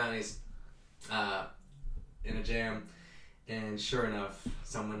 2,000 brownies in a jam. And sure enough,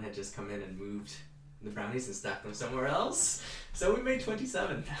 someone had just come in and moved the brownies and stacked them somewhere else. So we made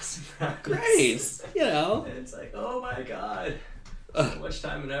 27,000 brownies. Great. You know. And it's like, oh my god. So much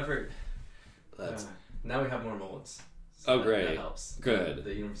time and effort. Now we have more molds. So great. That helps. Good.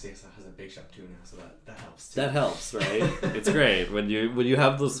 The university has a bake shop too now, so that helps too. That helps, right? It's great when you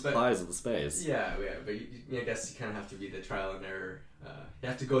have the supplies of the space. Yeah, but I guess you kind of have to be the trial and error. You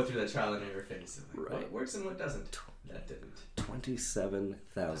have to go through that trial and error phase of like, what works and what doesn't. That didn't.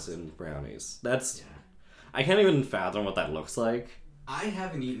 27,000 brownies. That's. Yeah. I can't even fathom what that looks like. I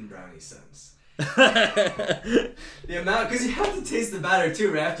haven't eaten brownies since. The amount, because you have to taste the batter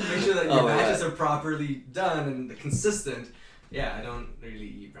too, right? You have to make sure that your batches are properly done and consistent. Yeah, I don't really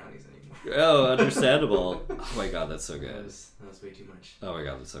eat brownies anymore. Oh, understandable. Oh my god, that's so good. That was way too much. Oh my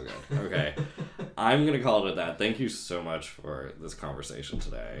god, that's so good. Okay. I'm going to call it at that. Thank you so much for this conversation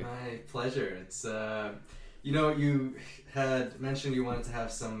today. My pleasure. It's, you had mentioned you wanted to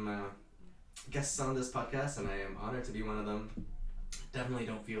have some guests on this podcast, and I am honored to be one of them. Definitely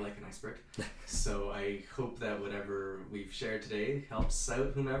don't feel like an expert. So I hope that whatever we've shared today helps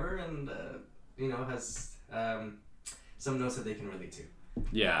out whomever and, has some notes that they can relate to.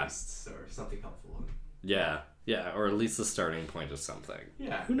 Yeah. Or something helpful. Yeah, or at least the starting point of something.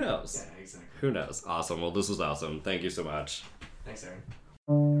 Yeah. Who knows? Yeah, exactly. Who knows? Awesome. Well, this was awesome. Thank you so much. Thanks, Aaron.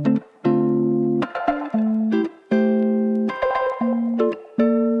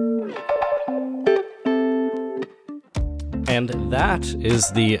 And that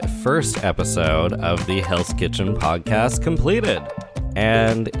is the first episode of the Hell's Kitchen podcast completed.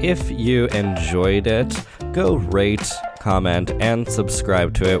 And if you enjoyed it, go rate, comment, and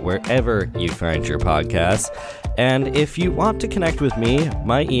subscribe to it wherever you find your podcasts. And if you want to connect with me,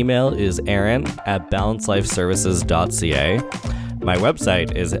 my email is aaron@balancelifeservices.ca. My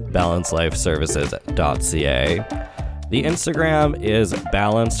website is balancelifeservices.ca. The Instagram is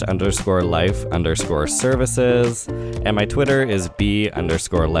balanced_life_services, and my Twitter is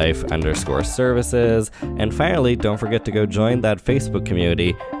b_life_services. And finally, don't forget to go join that Facebook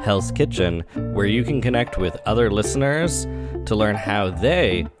community, Hell's Kitchen, where you can connect with other listeners to learn how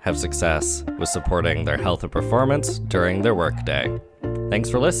they have success with supporting their health and performance during their workday. Thanks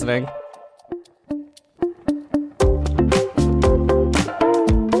for listening.